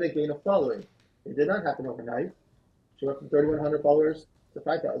 you're going to gain a following. It did not happen overnight. She went from 3,100 followers to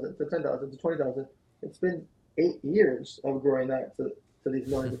 5,000 to 10,000 to 20,000. It's been 8 years of growing that to these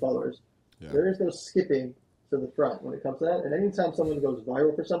millions of followers. Yeah. There is no skipping to the front when it comes to that. And anytime someone goes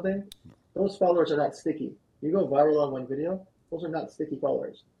viral for something, those followers are not sticky. You go viral on one video, those are not sticky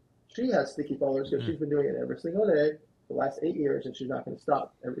followers. She has sticky followers because she's been doing it every single day for the last 8 years, and she's not going to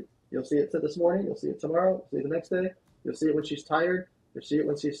stop. You'll see it this morning, you'll see it tomorrow, you'll see it the next day, you'll see it when she's tired, you'll see it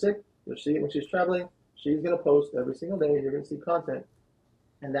when she's sick, you'll see it when she's traveling. She's going to post every single day, and you're going to see content.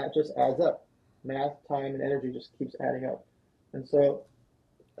 And that just adds up. Math, time, and energy just keeps adding up. And so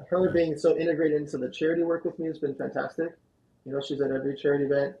her being so integrated into the charity work with me has been fantastic. You know, she's at every charity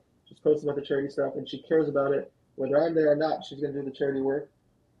event. She's posting about the charity stuff, and she cares about it. Whether I'm there or not, she's going to do the charity work,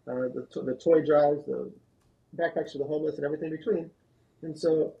 the toy drives, the backpacks for the homeless, and everything in between. And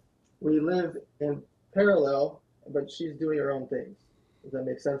so we live in parallel, but she's doing her own things. Does that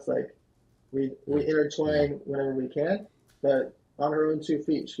make sense? Like we intertwine whenever we can, but on her own 2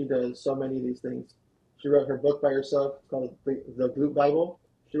 feet, she does so many of these things. She wrote her book by herself called the Glute Bible.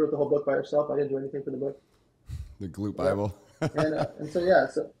 She wrote the whole book by herself. I didn't do anything for the book. The Glute Bible. And so yeah,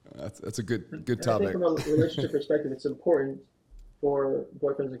 so that's a good topic. I think from a relationship perspective, it's important for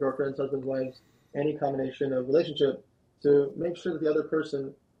boyfriends and girlfriends, husbands, wives, any combination of relationship to make sure that the other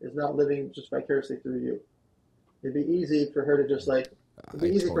person is not living just vicariously through you. It'd be easy for her to just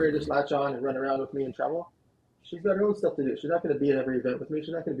for her to just latch on and run around with me and travel. She's got her own stuff to do. She's not going to be at every event with me.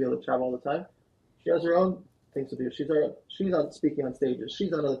 She's not going to be able to travel all the time. She has her own things to do. She's on speaking on stages.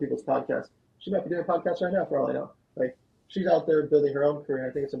 She's on other people's podcasts. She might be doing podcasts right now for all I know. Like she's out there building her own career.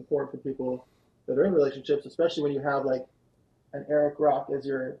 I think it's important for people that are in relationships, especially when you have like an Eric Rock as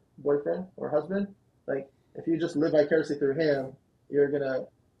your boyfriend or husband. Like if you just live vicariously through him, you're going to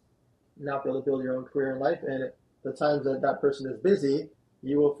not be able to build your own career in life. And at the times that person is busy,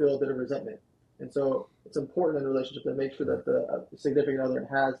 you will feel a bit of resentment. And so it's important in a relationship to make sure that the significant other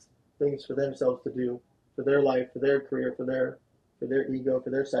has things for themselves to do, for their life, for their career, for their ego, for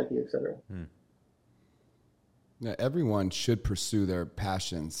their psyche, etc. Yeah, everyone should pursue their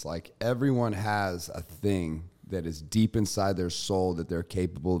passions. Like everyone has a thing that is deep inside their soul that they're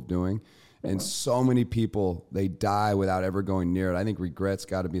capable of doing. And so many people, they die without ever going near it. I think regret's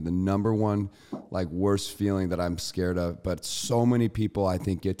got to be the number one, worst feeling that I'm scared of. But so many people, I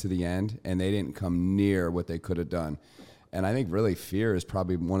think, get to the end and they didn't come near what they could have done. And I think really fear is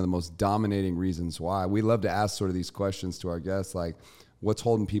probably one of the most dominating reasons why. We love to ask sort of these questions to our guests, like, what's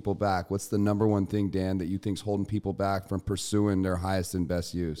holding people back? What's the number one thing, Dan, that you think's holding people back from pursuing their highest and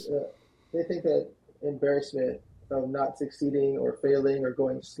best use? They think that embarrassment of not succeeding or failing or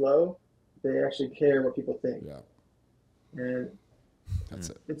going slow, they actually care what people think. Yeah. And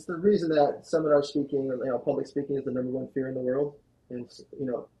that's it. It's the reason that seminar speaking, public speaking is the number one fear in the world. And,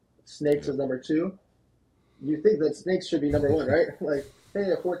 snakes is number 2. You think that snakes should be number 1, right? Like,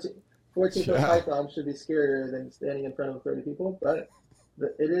 hey, a 14-foot python should be scarier than standing in front of 30 people. But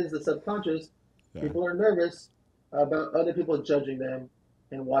it is the subconscious. Yeah. People are nervous about other people judging them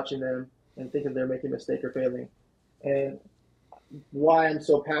and watching them and thinking they're making a mistake or failing. And why I'm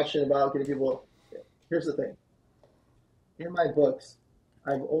so passionate about getting people, here's the thing. In my books,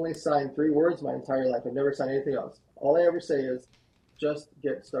 I've only signed 3 words my entire life. I've never signed anything else. All I ever say is, just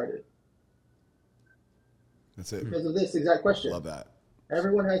get started. That's it. Because of this exact question. Love that.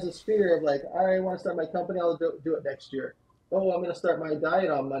 Everyone has this fear of I want to start my company, I'll do it next year. Oh, I'm going to start my diet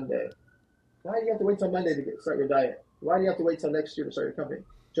on Monday. Why do you have to wait till Monday to start your diet? Why do you have to wait till next year to start your company?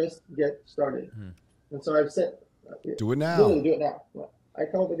 Just get started. And so I've said, do it now. Literally do it now. I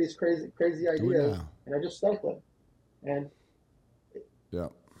come up with these crazy ideas, and I just start them. And yeah,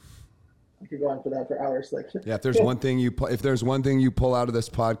 I could go on for that for hours. Yeah, if there's one thing you pull out of this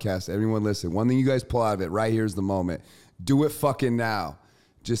podcast, everyone listen. One thing you guys pull out of it right here is the moment. Do it fucking now.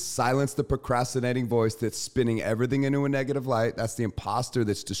 Just silence the procrastinating voice that's spinning everything into a negative light. That's the imposter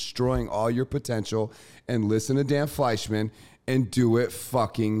that's destroying all your potential. And listen to Dan Fleyshman and do it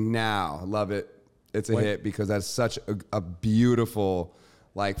fucking now. I love it. It's a hit because that's such a beautiful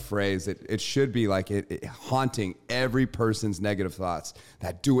phrase. It should be it haunting every person's negative thoughts.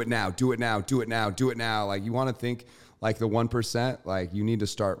 That do it now, do it now, do it now, do it now. You want to think like the 1%, like you need to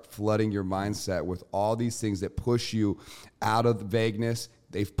start flooding your mindset with all these things that push you out of the vagueness.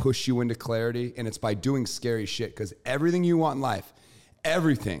 They've pushed you into clarity, and it's by doing scary shit, because everything you want in life,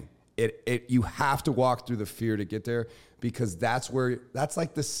 everything, you have to walk through the fear to get there, because that's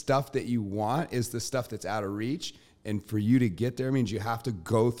like the stuff that you want is the stuff that's out of reach. And for you to get there means you have to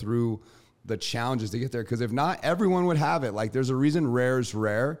go through the challenges to get there. Because if not, everyone would have it. Like, there's a reason rare is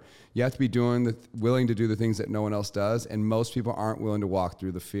rare. You have to be willing to do the things that no one else does. And most people aren't willing to walk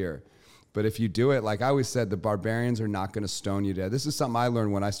through the fear. But if you do it, like I always said, the barbarians are not going to stone you to death. This is something I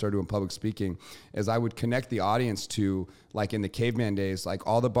learned when I started doing public speaking, is I would connect the audience to, like in the caveman days, like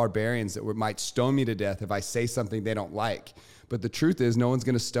all the barbarians that might stone me to death if I say something they don't like. But the truth is, no one's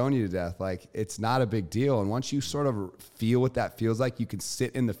going to stone you to death. Like, it's not a big deal. And once you sort of feel what that feels like, you can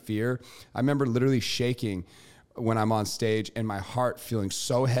sit in the fear. I remember literally shaking when I'm on stage, and my heart feeling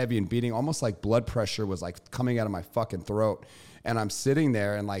so heavy and beating, almost like blood pressure was like coming out of my fucking throat. And I'm sitting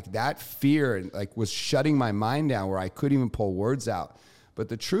there, and like that fear like was shutting my mind down where I couldn't even pull words out. But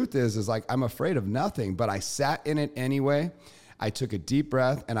the truth is like, I'm afraid of nothing, but I sat in it anyway. I took a deep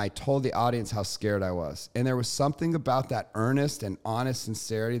breath, and I told the audience how scared I was. And there was something about that earnest and honest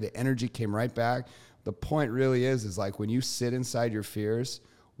sincerity. The energy came right back. The point really is like, when you sit inside your fears,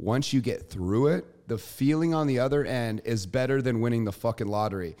 once you get through it, the feeling on the other end is better than winning the fucking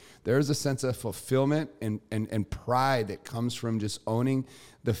lottery. There's a sense of fulfillment and pride that comes from just owning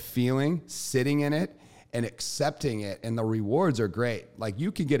the feeling, sitting in it, and accepting it. And the rewards are great. Like,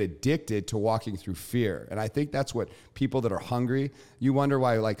 you can get addicted to walking through fear. And I think that's what people that are hungry, you wonder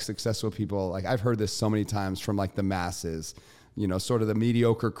why like successful people, like I've heard this so many times from like the masses, you know, sort of the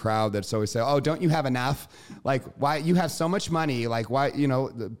mediocre crowd that's always say, oh, don't you have enough? Like, why you have so much money? Like, why, you know,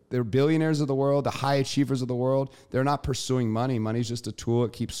 they're billionaires of the world, the high achievers of the world. They're not pursuing money. Money's just a tool.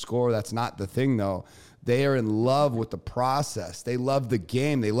 It keeps score. That's not the thing though. They are in love with the process. They love the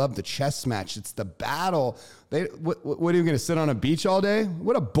game. They love the chess match. It's the battle. What are you going to sit on a beach all day?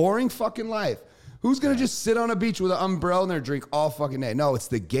 What a boring fucking life. Who's going to just sit on a beach with an umbrella and their drink all fucking day? No, it's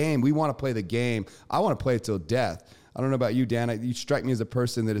the game. We want to play the game. I want to play it till death. I don't know about you, Dan. You strike me as a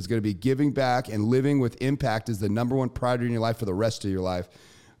person that is going to be giving back and living with impact as the number one priority in your life for the rest of your life.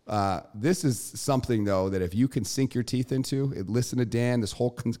 This is something, though, that if you can sink your teeth into, listen to Dan, this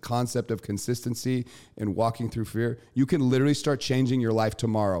whole concept of consistency and walking through fear, you can literally start changing your life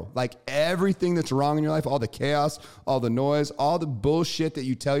tomorrow. Like, everything that's wrong in your life, all the chaos, all the noise, all the bullshit that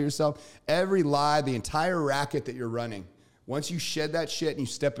you tell yourself, every lie, the entire racket that you're running. Once you shed that shit and you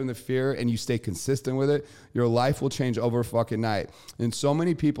step in the fear and you stay consistent with it, your life will change over fucking night. And so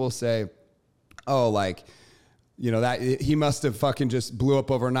many people say, oh, like, you know, that he must have fucking just blew up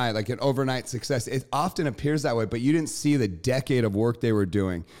overnight, like an overnight success. It often appears that way, but you didn't see the decade of work they were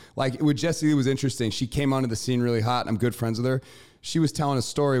doing. Like with Jessie, it was interesting. She came onto the scene really hot. I'm good friends with her. She was telling a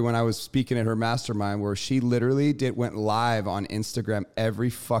story when I was speaking at her mastermind where she literally went live on Instagram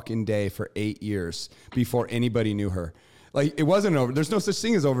every fucking day for 8 years before anybody knew her. Like, it wasn't over. There's no such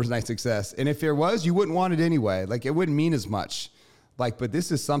thing as overnight success. And if there was, you wouldn't want it anyway. Like, it wouldn't mean as much. Like, but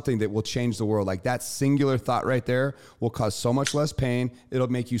this is something that will change the world. Like, that singular thought right there will cause so much less pain. It'll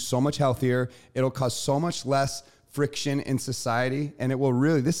make you so much healthier. It'll cause so much less friction in society. And it will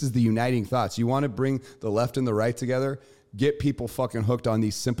really, this is the uniting thoughts. You want to bring the left and the right together, get people fucking hooked on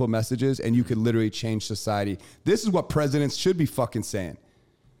these simple messages, and you could literally change society. This is what presidents should be fucking saying.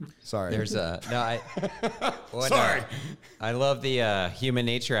 Sorry. There's Sorry. I love the human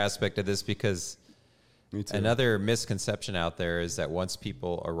nature aspect of this, because another misconception out there is that once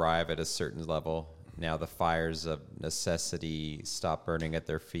people arrive at a certain level, now the fires of necessity stop burning at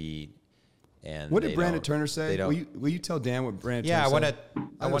their feet. And what did Brandon Turner say? Will you tell Dan what Brandon Turner said?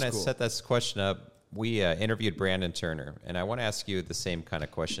 I want to set this question up. We interviewed Brandon Turner, and I want to ask you the same kind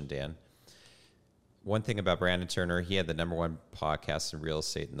of question, Dan. One thing about Brandon Turner, he had the #1 podcast in real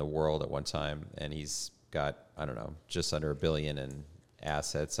estate in the world at one time, and he's got, I don't know, just under $1 billion in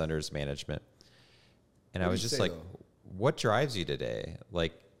assets under his management. And I was just like, what drives you today?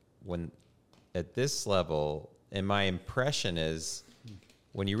 Like, when at this level, and my impression is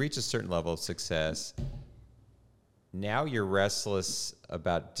when you reach a certain level of success, now you're restless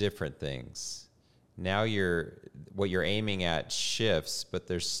about different things. Now what you're aiming at shifts, but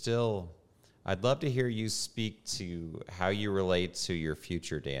there's still, I'd love to hear you speak to how you relate to your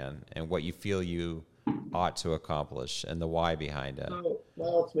future, Dan, and what you feel you ought to accomplish and the why behind it. So my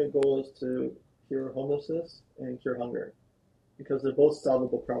ultimate goal is to cure homelessness and cure hunger, because they're both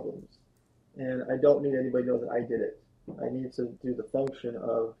solvable problems. And I don't need anybody to know that I did it. I need to do the function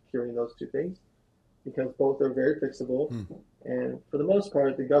of curing those two things, because both are very fixable. And for the most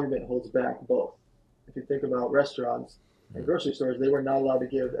part, the government holds back both. if you think about restaurants and grocery stores, they were not allowed to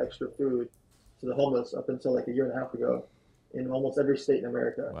give extra food to the homeless up until like a year and a half ago in almost every state in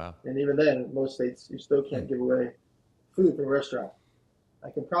America. Wow. And even then, most states, you still can't give away food from a restaurant. I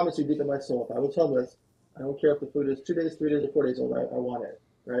can promise you deep in my soul, if I was homeless, I don't care if the food is 2 days, 3 days, or 4 days old, I want it,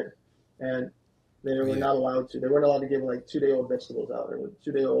 right? And they were not allowed to. They weren't allowed to give like 2-day-old vegetables out or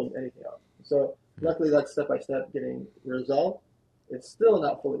 2-day-old anything out. So luckily that's step by step getting resolved. It's still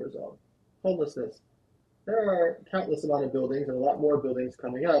not fully resolved. Homelessness. There are countless amount of buildings and a lot more buildings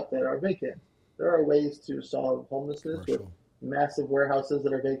coming up that are vacant. There are ways to solve homelessness with massive warehouses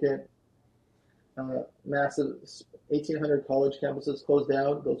that are vacant, massive 1,800 college campuses closed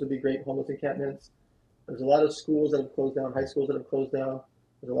down. Those would be great homeless encampments. There's a lot of schools that have closed down, high schools that have closed down.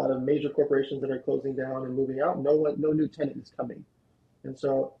 There's a lot of major corporations that are closing down and moving out. No new tenant is coming. And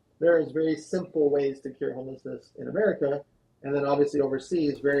so there is very simple ways to cure homelessness in America. And then obviously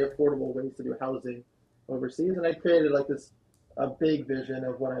overseas, very affordable ways to do housing overseas. And I created like this, a big vision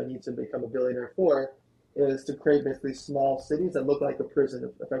of what I need to become a billionaire for is to create basically small cities that look like a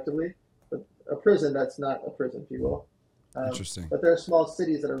prison effectively, but a prison that's not a prison, if you will. Interesting. But there are small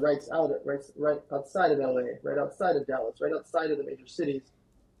cities that are right outside of LA, right outside of Dallas, right outside of the major cities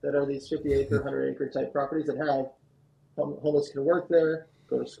that are these 50-acre, 100-acre type properties that have homeless can work there,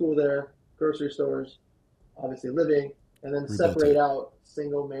 go to school there, grocery stores, obviously living, and then separate out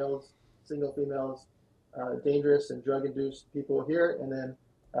single males, single females, dangerous and drug-induced people here, and then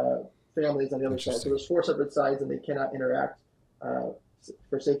families on the other side. So there's 4 separate sides, and they cannot interact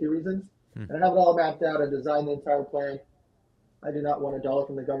for safety reasons. And I have it all mapped out. I designed the entire plan. I do not want $1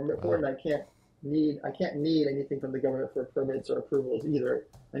 from the government for it, and I can't need anything from the government for permits or approvals either.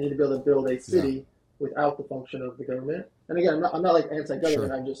 I need to be able to build a city without the function of the government. And again, I'm not like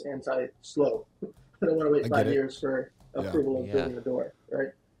anti-government. I'm just anti-slow. I don't want to wait 5 years for approval of building the door, right?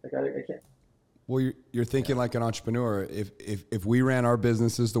 Like I can't. Well, you're thinking like an entrepreneur. If we ran our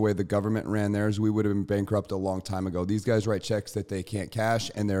businesses the way the government ran theirs, we would have been bankrupt a long time ago. These guys write checks that they can't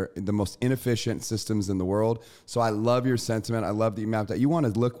cash, and they're the most inefficient systems in the world. So I love your sentiment. I love that you mapped out. You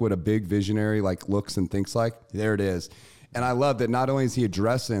want to look what a big visionary like looks and thinks like. There it is. And I love that not only is he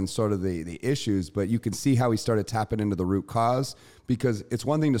addressing sort of the issues, but you can see how he started tapping into the root cause, because it's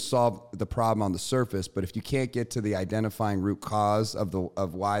one thing to solve the problem on the surface, but if you can't get to the identifying root cause of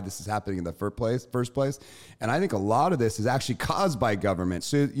why this is happening in the first place, and I think a lot of this is actually caused by government.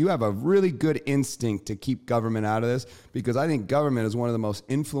 So you have a really good instinct to keep government out of this, because I think government is one of the most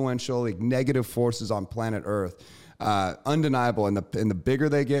influential, like, negative forces on planet Earth. Undeniable. And the bigger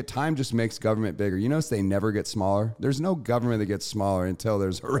they get, time just makes government bigger. You notice they never get smaller. There's no government that gets smaller until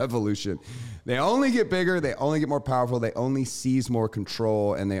there's a revolution. They only get bigger. They only get more powerful. They only seize more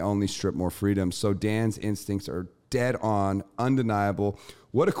control, and they only strip more freedom. So Dan's instincts are dead on, undeniable.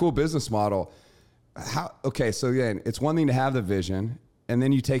 What a cool business model. So again, it's one thing to have the vision, and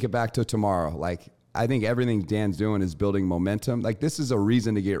then you take it back to tomorrow. Like, I think everything Dan's doing is building momentum. Like, this is a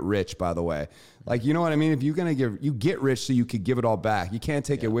reason to get rich, by the way. Like, you know what I mean? If you're going to you get rich so you could give it all back. You can't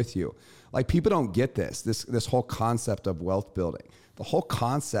take it with you. Like, people don't get this whole concept of wealth building. The whole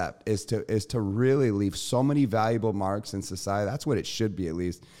concept is to really leave so many valuable marks in society. That's what it should be, at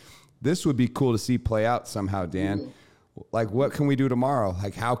least. This would be cool to see play out somehow, Dan. Mm-hmm. Like, what can we do tomorrow?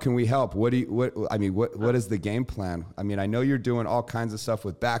 Like, how can we help? What is the game plan? I mean, I know you're doing all kinds of stuff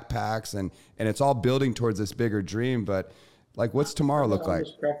with backpacks and it's all building towards this bigger dream, but like, what's tomorrow look like? I'm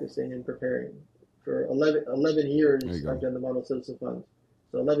just practicing and preparing. For 11 years, I've done the Model Citizen Fund.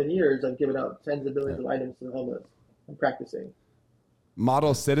 So 11 years, I've given out tens of billions of items to the homeless. I'm practicing.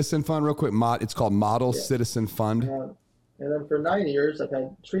 Model Citizen Fund, real quick. It's called Model Citizen Fund. And then for 9 years, I've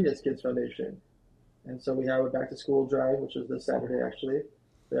had Trina's Kids Foundation. And so we have a back to school drive, which is this Saturday, actually.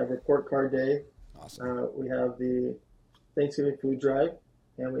 We have report card day. Awesome. We have the Thanksgiving food drive,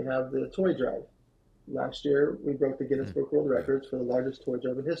 and we have the toy drive. Last year, we broke the Guinness Book World Records for the largest toy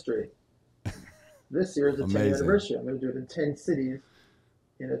drive in history. This year is the 10th anniversary. I'm going to do it in 10 cities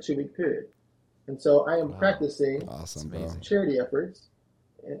in a 2-week period. And so I am practicing charity efforts,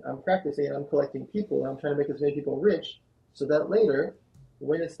 and I'm practicing and I'm collecting people, and I'm trying to make as many people rich so that later,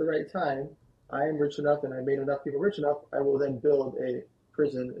 when it's the right time, I am rich enough and I made enough people rich enough, I will then build a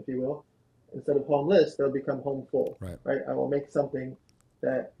prison, if you will. Instead of homeless, they'll become home full. Right? I will make something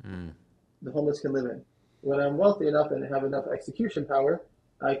that the homeless can live in. When I'm wealthy enough and have enough execution power,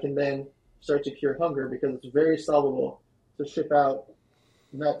 I can then start to cure hunger, because it's very solvable to ship out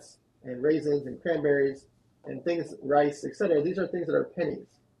nuts and raisins and cranberries and things, rice, etc. These are things that are pennies.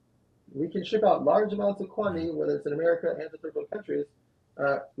 We can ship out large amounts of quantity, whether it's in America and the third world countries,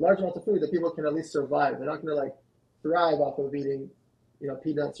 large amounts of food that people can at least survive. They're not going to like thrive off of eating,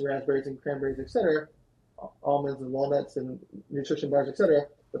 peanuts and raspberries and cranberries, etc. almonds and walnuts and nutrition bars, etc.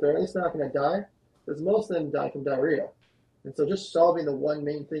 But they're at least not going to die because most of them die from diarrhea. And so just solving the one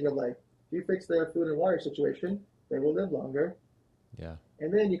main thing of like, if you fix their food and water situation, they will live longer. Yeah.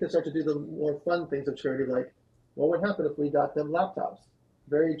 And then you can start to do the more fun things of charity, like what would happen if we got them laptops,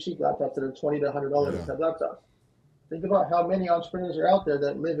 very cheap laptops that are $20 to $100 type laptops. Think about how many entrepreneurs are out there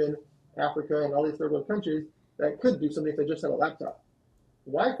that live in Africa and all these third world countries that could do something if they just had a laptop.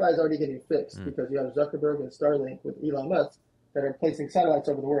 Wi-Fi is already getting fixed because you have Zuckerberg and Starlink with Elon Musk that are placing satellites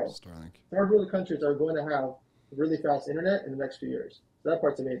over the world. Starlink. Third world countries are going to have really fast internet in the next few years. So that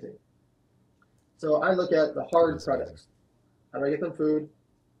part's amazing. So I look at the hard products. How do I get them food?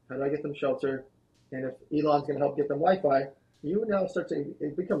 How do I get them shelter? And if Elon's going to help get them Wi-Fi, you now start to,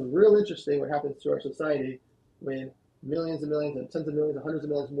 it becomes real interesting what happens to our society when millions and millions and tens of millions and hundreds of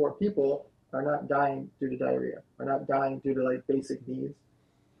millions more people are not dying due to diarrhea, are not dying due to like basic needs.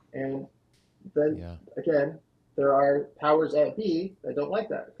 And then again, there are powers at B that don't like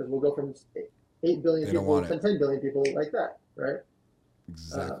that because we'll go from 8 billion people to 10 billion people like that, right?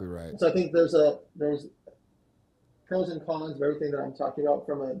 Exactly right. So I think there's pros and cons of everything that I'm talking about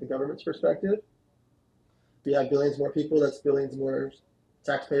from the government's perspective. If you have billions more people, that's billions more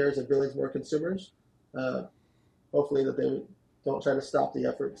taxpayers and billions more consumers. Hopefully that they don't try to stop the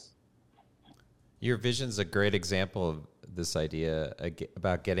efforts. Your vision's a great example of this idea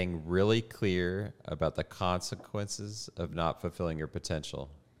about getting really clear about the consequences of not fulfilling your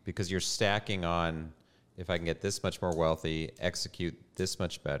potential, because you're stacking on, if I can get this much more wealthy, execute this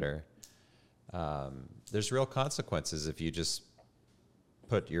much better, there's real consequences if you just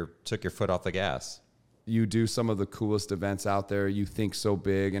took your foot off the gas. You do some of the coolest events out there. You think so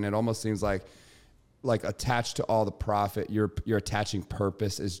big, and it almost seems like attached to all the profit, you're attaching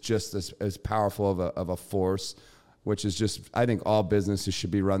purpose is just as powerful of a force, which is just, I think all businesses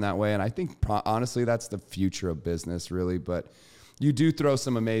should be run that way. And I think honestly, that's the future of business really. But you do throw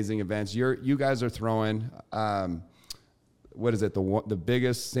some amazing events. You guys are throwing, what is it? The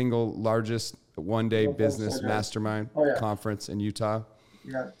biggest single largest one-day business mastermind conference in Utah.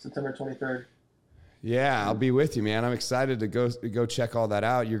 Yeah. September 23rd. Yeah, I'll be with you, man. I'm excited to go check all that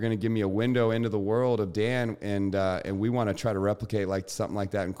out. You're going to give me a window into the world of Dan, and we want to try to replicate like something like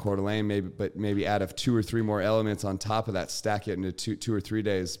that in Coeur d'Alene, maybe add 2 or 3 more elements on top of that, stack it into two or 3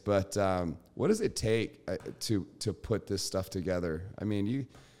 days. But what does it take to put this stuff together? I mean,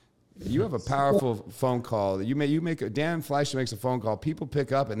 you have a powerful phone call. Dan Fleyshman makes a phone call. People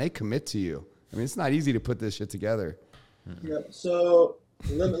pick up and they commit to you. I mean, it's not easy to put this shit together. Yeah. So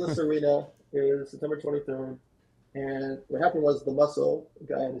Limitless Arena is September 23rd, and what happened was the Muscle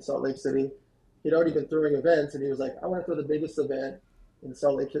guy in Salt Lake City, he'd already been throwing events, and he was like, I want to throw the biggest event in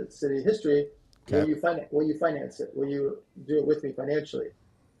Salt Lake City history. Okay. Will you finance it? Will you do it with me financially?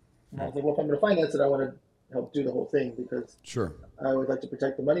 And I was like, well, if I'm going to finance it, I want to help do the whole thing because I would like to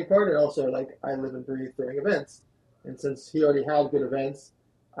protect the money part, and also like I live and breathe throwing events. And since he already had good events,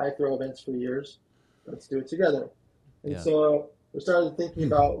 I throw events for years. Let's do it together. And so we started thinking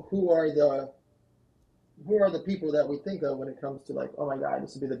about who are the people that we think of when it comes to like, oh my God,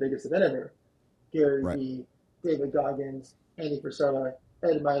 this would be the biggest event ever. Gary Vee, David Goggins, Andy Frisella,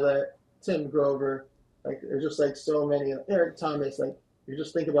 Ed Milet, Tim Grover. Like there's just like so many. Eric Thomas. Like you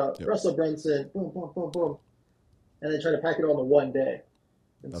just think about Russell Brunson. Boom, boom, boom, boom, and then try to pack it all in one day.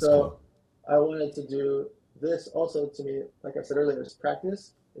 And that's so cool. I wanted to do this also. To me, like I said earlier, is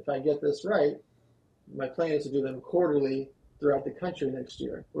practice. If I get this right, my plan is to do them quarterly throughout the country next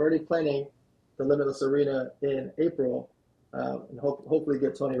year. We're already planning the Limitless Arena in April, and hopefully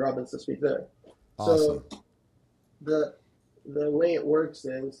get Tony Robbins to speak there. Awesome. So the way it works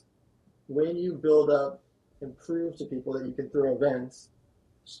is when you build up and prove to people that you can throw events,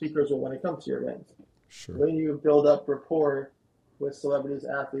 speakers will want to come to your events. Sure. When you build up rapport with celebrities,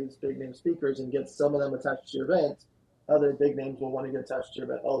 athletes, big name speakers, and get some of them attached to your event, other big names will want to get attached to your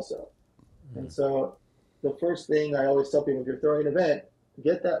event also. Mm-hmm. And so the first thing I always tell people, if you're throwing an event,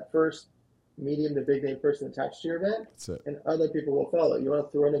 get that first medium to big name person attached to your event, and other people will follow. You want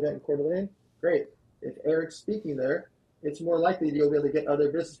to throw an event in Coeur d'Alene? Great. If Eric's speaking there, it's more likely that you'll be able to get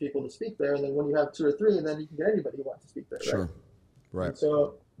other business people to speak there, and then when you have 2 or 3, and then you can get anybody who wants to speak there. Sure. Right. And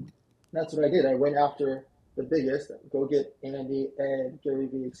so that's what I did. I went after the biggest, go get Andy, Ed, Gary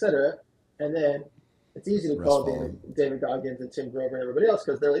Vee, etc. And then it's easy to call David Goggins and Tim Grover and everybody else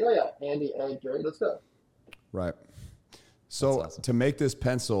because they're like, oh yeah, Andy, Ed, Gary, let's go. Right. So awesome. To make this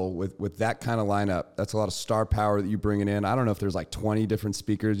pencil with that kind of lineup, that's a lot of star power that you bringing in. I don't know if there's like 20 different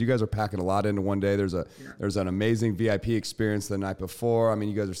speakers. You guys are packing a lot into one day. There's an amazing VIP experience the night before. I mean,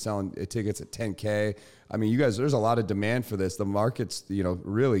 you guys are selling tickets at $10K. I mean, there's a lot of demand for this. The market's,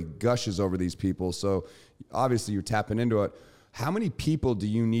 really gushes over these people. So, obviously you're tapping into it. How many people do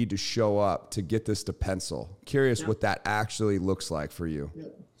you need to show up to get this to pencil? Curious what that actually looks like for you. Yeah.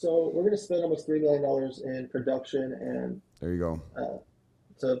 So we're going to spend almost $3 million in production and there you go.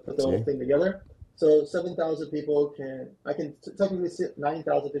 To put the whole thing together. So 7,000 people I can technically sit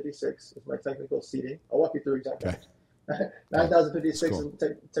 9,056 is my technical seating. I'll walk you through exactly. Okay. 9,056 is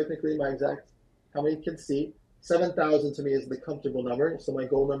technically my exact how many can seat. 7,000 to me is the comfortable number. So my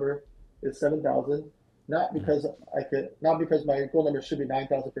goal number is 7,000. Not because my goal number should be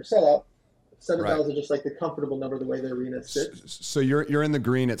 9,000 per setup. 7,000 just like the comfortable number, the way the arena sits. So you're in the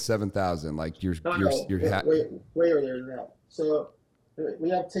green at 7,000. Like you're way earlier than that. So we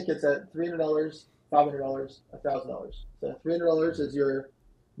have tickets at $300, $500, $1,000. So $300 is your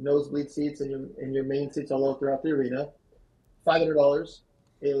nosebleed seats and your main seats all throughout the arena. $500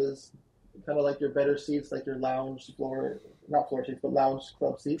 is kind of like your better seats, like your lounge not floor seats, but lounge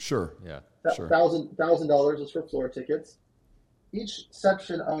club seats. Sure. Yeah. Sure. $1,000 is for floor tickets. Each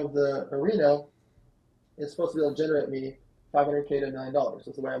section of the arena is supposed to be able to generate me $500K to $1 million.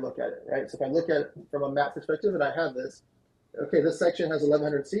 That's the way I look at it, right? So if I look at it from a map perspective, and I have this, okay, this section has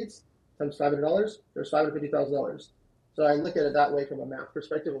 1,100 seats times $500. There's $550,000. So I look at it that way from a map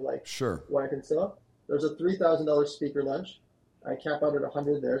perspective of like what I can sell. There's a $3,000 speaker lunch. I cap out at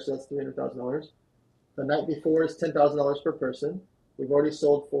 100 there, so that's $300,000. The night before is $10,000 per person. We've already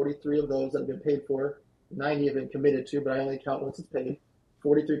sold 43 of those that have been paid for. 90 have been committed to, but I only count once it's paid.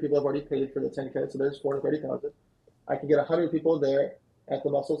 43 people have already paid for the 10K, so there's 430,000. I can get 100 people there at the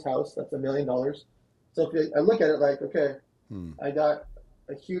Muscles House. That's $1 million. So if I look at it like, okay, I got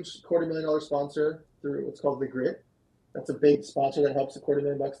a huge $250,000 sponsor through what's called The Grit. That's a big sponsor that helps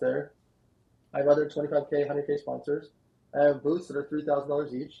 $250,000 there. I have other 25K, 100K sponsors. I have booths that are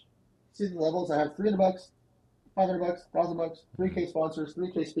 $3,000 each. Season levels, I have $300, $500, $1,000, 3K sponsors,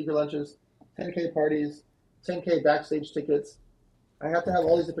 3K speaker lunches, 10K parties, 10K backstage tickets. I have to have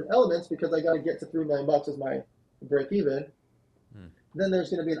all these different elements because I got to get to $3 million as my break even. Then there's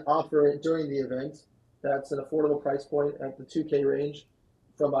going to be an offer during the event that's an affordable price point at the 2K range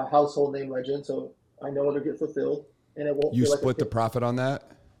from a household name legend. So I know it'll get fulfilled and it won't. You split the profit on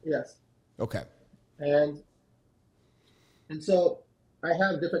that? Yes. Okay. And so I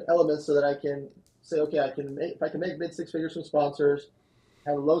have different elements so that I can say, okay, if I can make mid 6 figures from sponsors,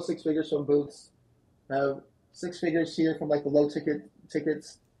 have low 6 figures from booths, have 6 figures here from like the low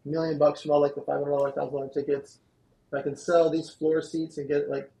tickets, $1 million from all like the $500, $1,000 tickets. If I can sell these floor seats and get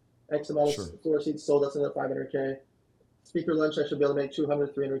like X amount of floor seats sold, that's another $500K. Speaker lunch, I should be able to make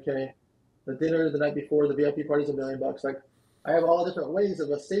 $200, $300K. The dinner the night before, the VIP party's $1 million. Like I have all different ways of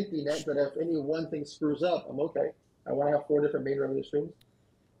a safety net that if any one thing screws up, I'm okay. I want to have 4 different main revenue streams.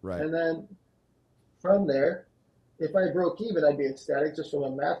 Right. And then from there, if I broke even, I'd be ecstatic just from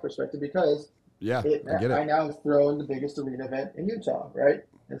a math perspective because I now have thrown the biggest arena event in Utah, right?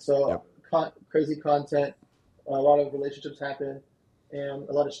 And so crazy content, a lot of relationships happen, and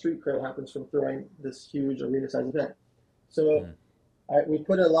a lot of street cred happens from throwing this huge arena-sized event. So we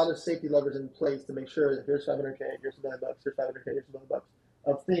put a lot of safety levers in place to make sure that here's $500K, here's $1 million, here's $500K, here's $1 million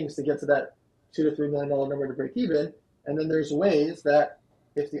of things to get to that $2 to $3 million number to break even. And then there's ways that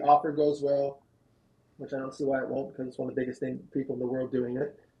if the offer goes well, which I don't see why it won't because it's one of the biggest people in the world doing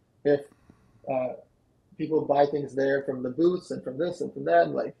it, if people buy things there from the booths and from this and from that,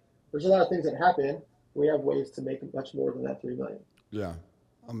 and like there's a lot of things that happen, we have ways to make much more than that $3 million. Yeah,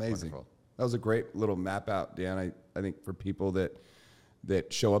 amazing. Wonderful. That was a great little map out, Dan. I think for people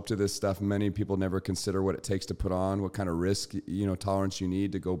that show up to this stuff, many people never consider what it takes to put on, what kind of risk, tolerance you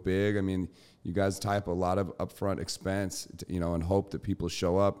need to go big. I mean, you guys tie up a lot of upfront expense, and hope that people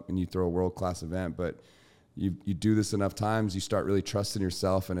show up and you throw a world-class event. But you do this enough times, you start really trusting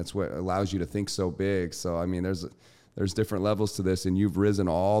yourself, and it's what allows you to think so big. So, I mean, there's different levels to this, and you've risen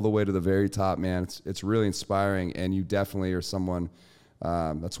all the way to the very top, man. It's really inspiring, and you definitely are someone.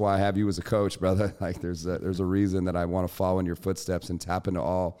 That's why I have you as a coach, brother. Like there's a reason that I want to follow in your footsteps and tap into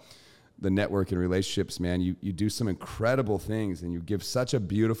all the network and relationships, man. You do some incredible things, and you give such a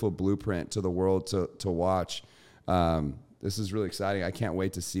beautiful blueprint to the world to watch. This is really exciting. I can't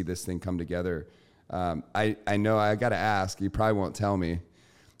wait to see this thing come together. I know I got to ask, you probably won't tell me,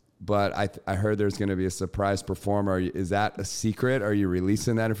 but I heard there's going to be a surprise performer. Is that a secret? Are you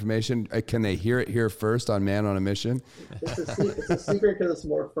releasing that information? Can they hear it here first on Man on a Mission? It's a secret because it's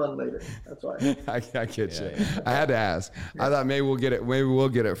more fun later. That's why. I get you. Yeah. I had to ask. Yeah. I thought maybe we'll get it. Maybe we'll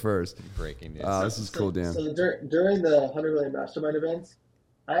get it first. Breaking news. This is cool, Dan. So during the 100 Million Mastermind events,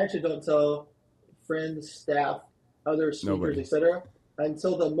 I actually don't tell friends, staff, other speakers, etc.,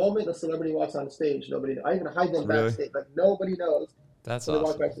 until the moment the celebrity walks on stage. Nobody. I even hide them backstage. Like nobody knows. That's So they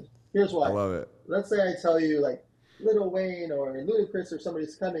walk awesome. back. Here's why. I love it. Let's say I tell you like Lil Wayne or Ludacris or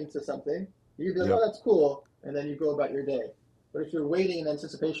somebody's coming to something. You'd be like, Yep. oh, that's cool, and then you go about your day. But if you're waiting in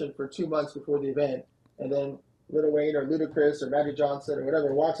anticipation for 2 months before the event, and then Lil Wayne or Ludacris or Magic Johnson or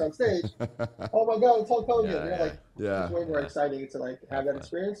whatever walks on stage, oh my God, it's Hulk Hogan. Yeah, yeah. Like Yeah. it's way more exciting to like have that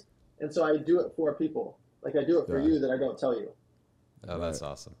experience. And so I do it for people. Like I do it for Yeah. you that I don't tell you. Oh, that's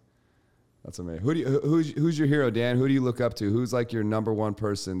awesome. That's amazing. Who's your hero, Dan? Who do you look up to? Who's like your number one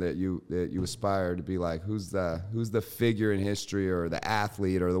person that you aspire to be like? Who's the figure in history or the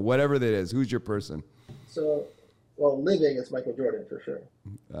athlete or the whatever that is? Who's your person? So, well, living is Michael Jordan for sure.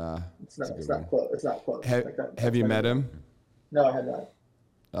 It's not. It's not close. It's not close. Have, Like that, have you met him? No, I have not.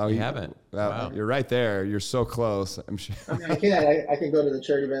 Oh, You haven't? Wow. You're right there. You're so close. I'm sure. I mean, I can. I can go to the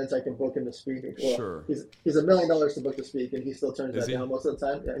charity events. I can book him to speak. Well, Sure. He's $1 million to book to speak, and he still turns Is that he? down most of the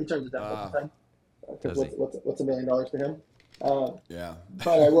time. Yeah, he turns it down most of the time. Does Because he? what's $1 million to him? Yeah.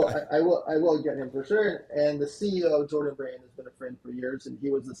 But I will get him for sure. And the CEO of Jordan Brand has been a friend for years, and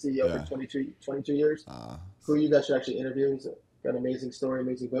he was the CEO Yeah. for 22 years. Who you guys should actually interview. He's got an amazing story,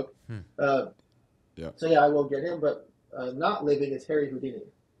 amazing book. Yeah. So yeah, I will get him. But not living is Harry Houdini.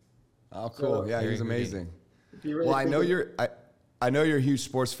 Oh, cool. So- Yeah, Very he's amazing. If you really Well, I think know of- I know you're a huge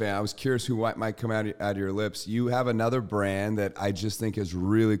sports fan. I was curious who might come out of your lips. You have another brand that I just think is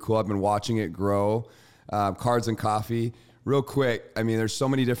really cool. I've been watching it grow. Cards and Coffee. Real quick, I mean, there's so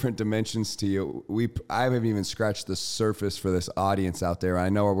many different dimensions to you. I haven't even scratched the surface for this audience out there. I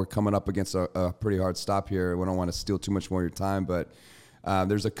know we're coming up against a pretty hard stop here. We don't want to steal too much more of your time, but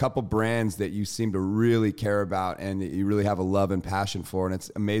there's a couple brands that you seem to really care about and that you really have a love and passion for, and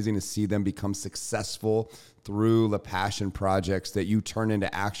it's amazing to see them become successful through the passion projects that you turn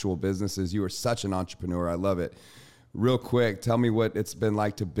into actual businesses. You are such an entrepreneur. I love it. Real quick, tell me what it's been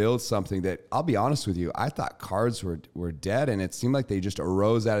like to build something that, I'll be honest with you, I thought cards were dead, and it seemed like they just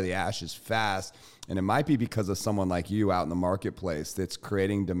arose out of the ashes fast. And it might be because of someone like you out in the marketplace that's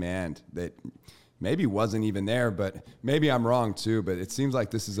creating demand that maybe wasn't even there, but maybe I'm wrong too. But it seems like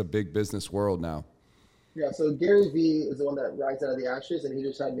this is a big business world now. Yeah, so Gary Vee is the one that rides out of the ashes, and he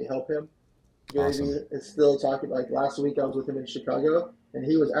just had me help him. Gary Awesome. Vee is still talking. Like last week, I was with him in Chicago, and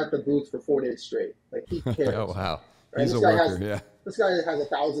he was at the booth for 4 days straight. Like he cares. Oh, wow. Right? He's This a guy worker, has, yeah. This guy has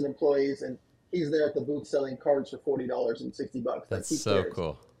 1,000 employees, and he's there at the booth selling cards for $40 and $60. Like, That's he so cares.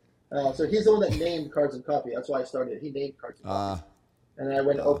 cool. So he's the one that named Cards and Coffee. That's why I started. He named Cards and Coffee. And then I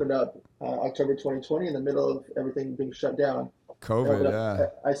went and opened up October 2020 in the middle of everything being shut down. COVID, yeah.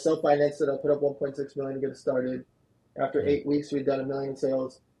 I self-financed it. I put up $1.6 million to get it started. After 8 weeks, we'd done $1 million in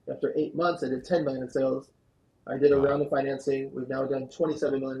sales. After 8 months, I did $10 million in sales. I did a round of financing. We've now done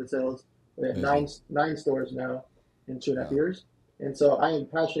 $27 million in sales. We have nine stores now in 2.5 years. And so I am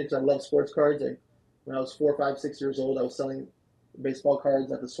passionate because I love sports cards. When I was 4, 5, 6 years old, I was selling baseball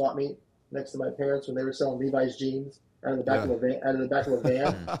cards at the swap meet next to my parents when they were selling Levi's jeans out of the back of a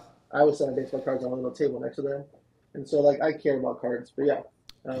van. I was selling baseball cards on a little table next to them. And so like I care about cards. But yeah,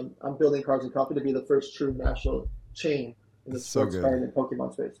 I'm building Cards and Coffee to be the first true national chain in the sports card and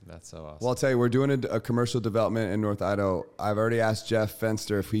Pokemon space. That's so awesome. Well, I'll tell you, we're doing a commercial development in North Idaho. I've already asked Jeff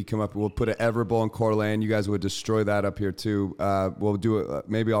Fenster if he come up. We'll put an Everbowl in Coeur d'Alene. You guys would destroy that up here too. We'll do it.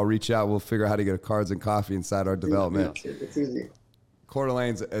 Maybe I'll reach out. We'll figure out how to get a Cards and Coffee inside our development. It's easy. Coeur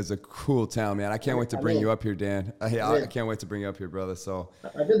d'Alene is a cool town, man. I can't wait to bring you up here, Dan. I can't wait to bring you up here, brother. So,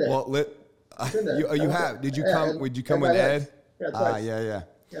 I've been there. well, you have. Did you come? Would you come with with Ed? Yeah, twice. Yeah.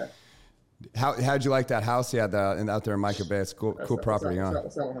 Yeah. How'd you like that house he had out there in Micah Bay? It's cool property, huh?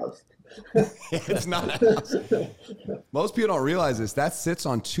 It's not a house. It's not a house. Most people don't realize this. That sits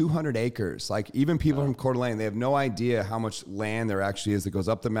on 200 acres. Like even people from Coeur d'Alene, they have no idea how much land there actually is that goes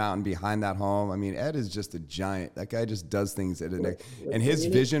up the mountain behind that home. I mean, Ed is just a giant. That guy just does things and his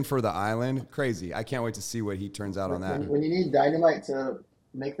vision for the island, crazy. I can't wait to see what he turns out on that. When you need dynamite to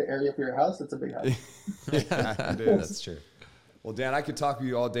make the area for your house, it's a big house. Yeah, it is. That's true. Well, Dan, I could talk with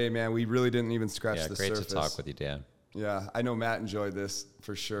you all day, man. We really didn't even scratch the great surface. to talk with you, Dan. Yeah, I know Matt enjoyed this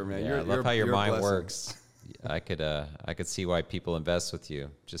for sure, man. Yeah, I love how your you're a mind blessing. works. I could see why people invest with you.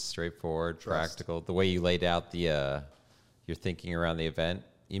 Just straightforward, practical. The way you laid out your thinking around the event.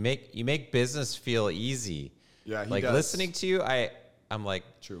 You make business feel easy. Yeah, he like does. listening to you, I'm like,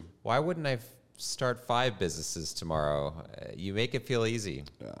 True. Why wouldn't I start 5 businesses tomorrow? You make it feel easy.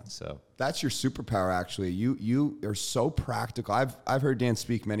 Yeah. So That's your superpower, actually. You are so practical. I've heard Dan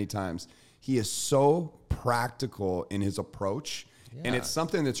speak many times. He is so practical in his approach. Yeah. And it's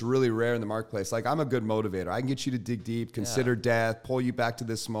something that's really rare in the marketplace. Like, I'm a good motivator. I can get you to dig deep, consider death, pull you back to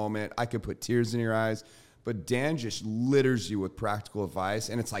this moment. I could put tears in your eyes. But Dan just litters you with practical advice,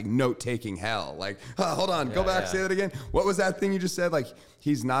 and it's like note-taking hell. Like, hold on, go back, say that again. What was that thing you just said? Like,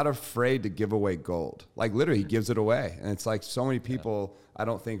 he's not afraid to give away gold. Like, literally, he gives it away. And it's like so many people, I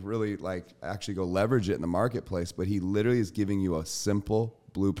don't think really like actually go leverage it in the marketplace, but he literally is giving you a simple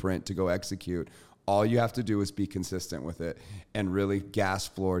blueprint to go execute. All you have to do is be consistent with it and really gas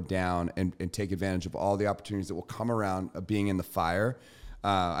floor down and take advantage of all the opportunities that will come around being in the fire.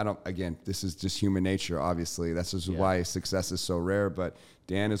 Again, this is just human nature, obviously. That's just why success is so rare. But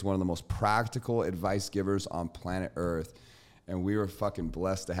Dan is one of the most practical advice givers on planet Earth. And we were fucking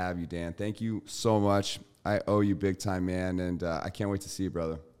blessed to have you, Dan. Thank you so much. I owe you big time, man. And I can't wait to see you,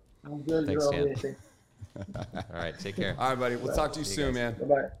 brother. I'm good. Thanks, Dan. All right, take care. All right, buddy. We'll talk to you soon, man.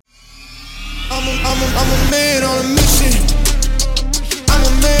 Bye-bye. I'm a man on a mission. I'm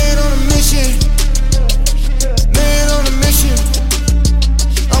a man on a mission.